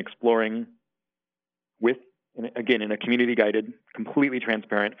interested in exploring in a community-guided, completely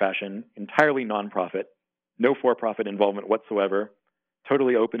transparent fashion, entirely nonprofit, no for-profit involvement whatsoever,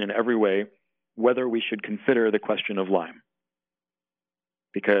 totally open in every way, whether we should consider the question of Lyme.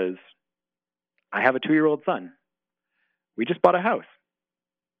 Because I have a 2-year-old son. We just bought a house.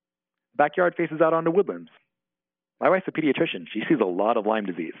 Backyard faces out onto woodlands. My wife's a pediatrician. She sees a lot of Lyme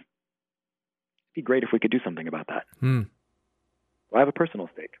disease. It'd be great if we could do something about that. Well, I have a personal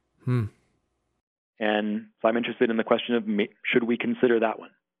stake. And so I'm interested in the question of should we consider that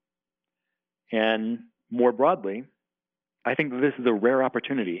one? And more broadly, I think that this is a rare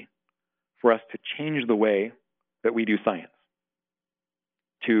opportunity for us to change the way that we do science,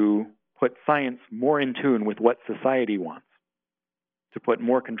 to put science more in tune with what society wants, to put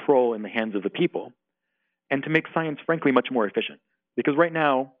more control in the hands of the people, and to make science, frankly, much more efficient. Because right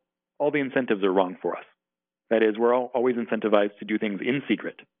now, all the incentives are wrong for us. That is, we're always incentivized to do things in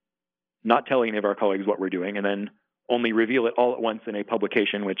secret, not tell any of our colleagues what we're doing, and then only reveal it all at once in a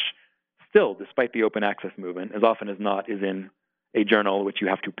publication, which still, despite the open access movement, as often as not is in a journal which you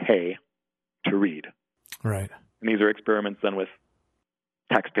have to pay to read. Right. And these are experiments done with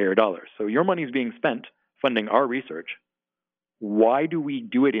taxpayer dollars. So your money is being spent funding our research. Why do we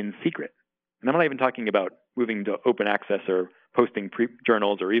do it in secret? And I'm not even talking about moving to open access or posting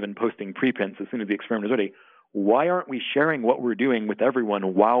journals or even posting preprints as soon as the experiment is ready. Why aren't we sharing what we're doing with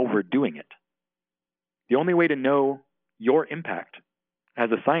everyone while we're doing it? The only way to know your impact as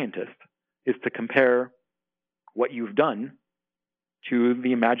a scientist is to compare what you've done to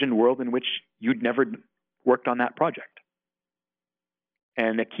the imagined world in which you'd never worked on that project.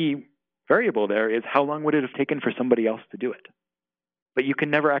 And a key variable there is how long would it have taken for somebody else to do it? But you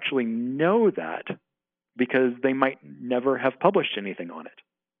can never actually know that because they might never have published anything on it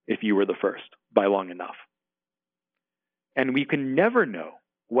if you were the first by long enough. And we can never know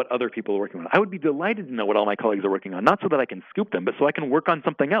what other people are working on. I would be delighted to know what all my colleagues are working on, not so that I can scoop them, but so I can work on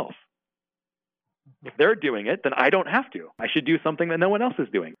something else. If they're doing it, then I don't have to. I should do something that no one else is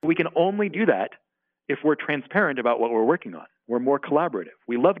doing. We can only do that if we're transparent about what we're working on. We're more collaborative.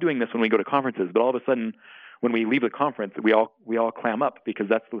 We love doing this when we go to conferences, but all of a sudden, when we leave the conference, we all clam up because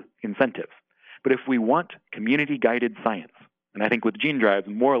that's the incentive. But if we want community-guided science, and I think with gene drives,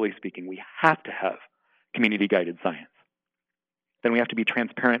 morally speaking, we have to have community-guided science. Then we have to be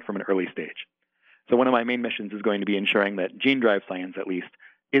transparent from an early stage. So one of my main missions is going to be ensuring that gene-drive science, at least,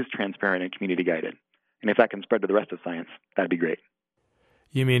 is transparent and community-guided. And if that can spread to the rest of science, that'd be great.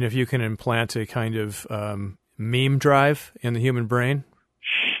 You mean if you can implant a kind of meme drive in the human brain?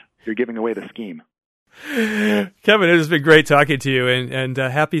 Shh, you're giving away the scheme. Kevin, it has been great talking to you, and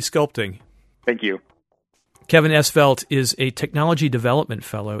happy sculpting. Thank you. Kevin Esvelt is a Technology Development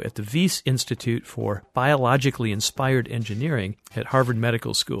Fellow at the Wyss Institute for Biologically Inspired Engineering at Harvard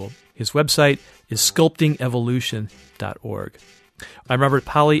Medical School. His website is sculptingevolution.org. I'm Robert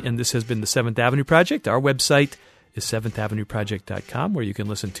Polly, and this has been the 7th Avenue Project. Our website is 7thavenueproject.com, where you can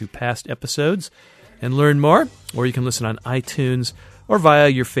listen to past episodes and learn more, or you can listen on iTunes or via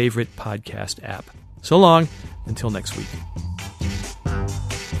your favorite podcast app. So long, until next week.